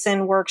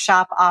medicine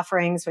workshop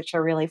offerings, which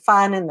are really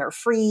fun and they're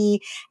free.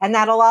 And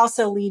that'll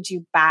also lead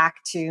you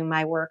back to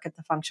my work at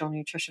the Functional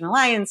Nutrition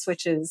Alliance,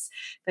 which is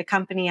the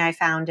company I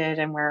founded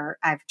and where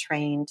I've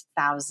trained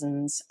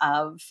thousands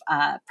of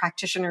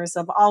practitioners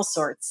of all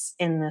sorts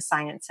in the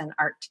science and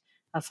art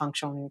of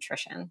functional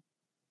nutrition.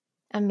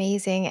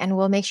 Amazing. And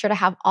we'll make sure to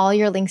have all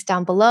your links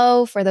down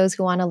below for those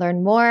who want to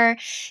learn more.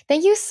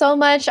 Thank you so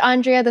much,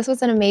 Andrea. This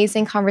was an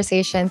amazing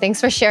conversation.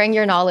 Thanks for sharing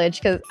your knowledge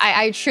because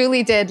I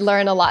truly did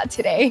learn a lot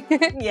today.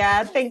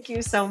 Yeah, thank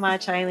you so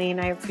much, Eileen.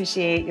 I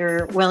appreciate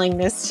your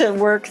willingness to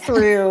work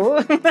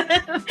through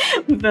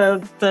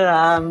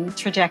the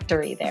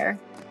trajectory there.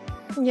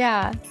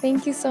 Yeah,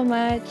 thank you so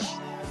much.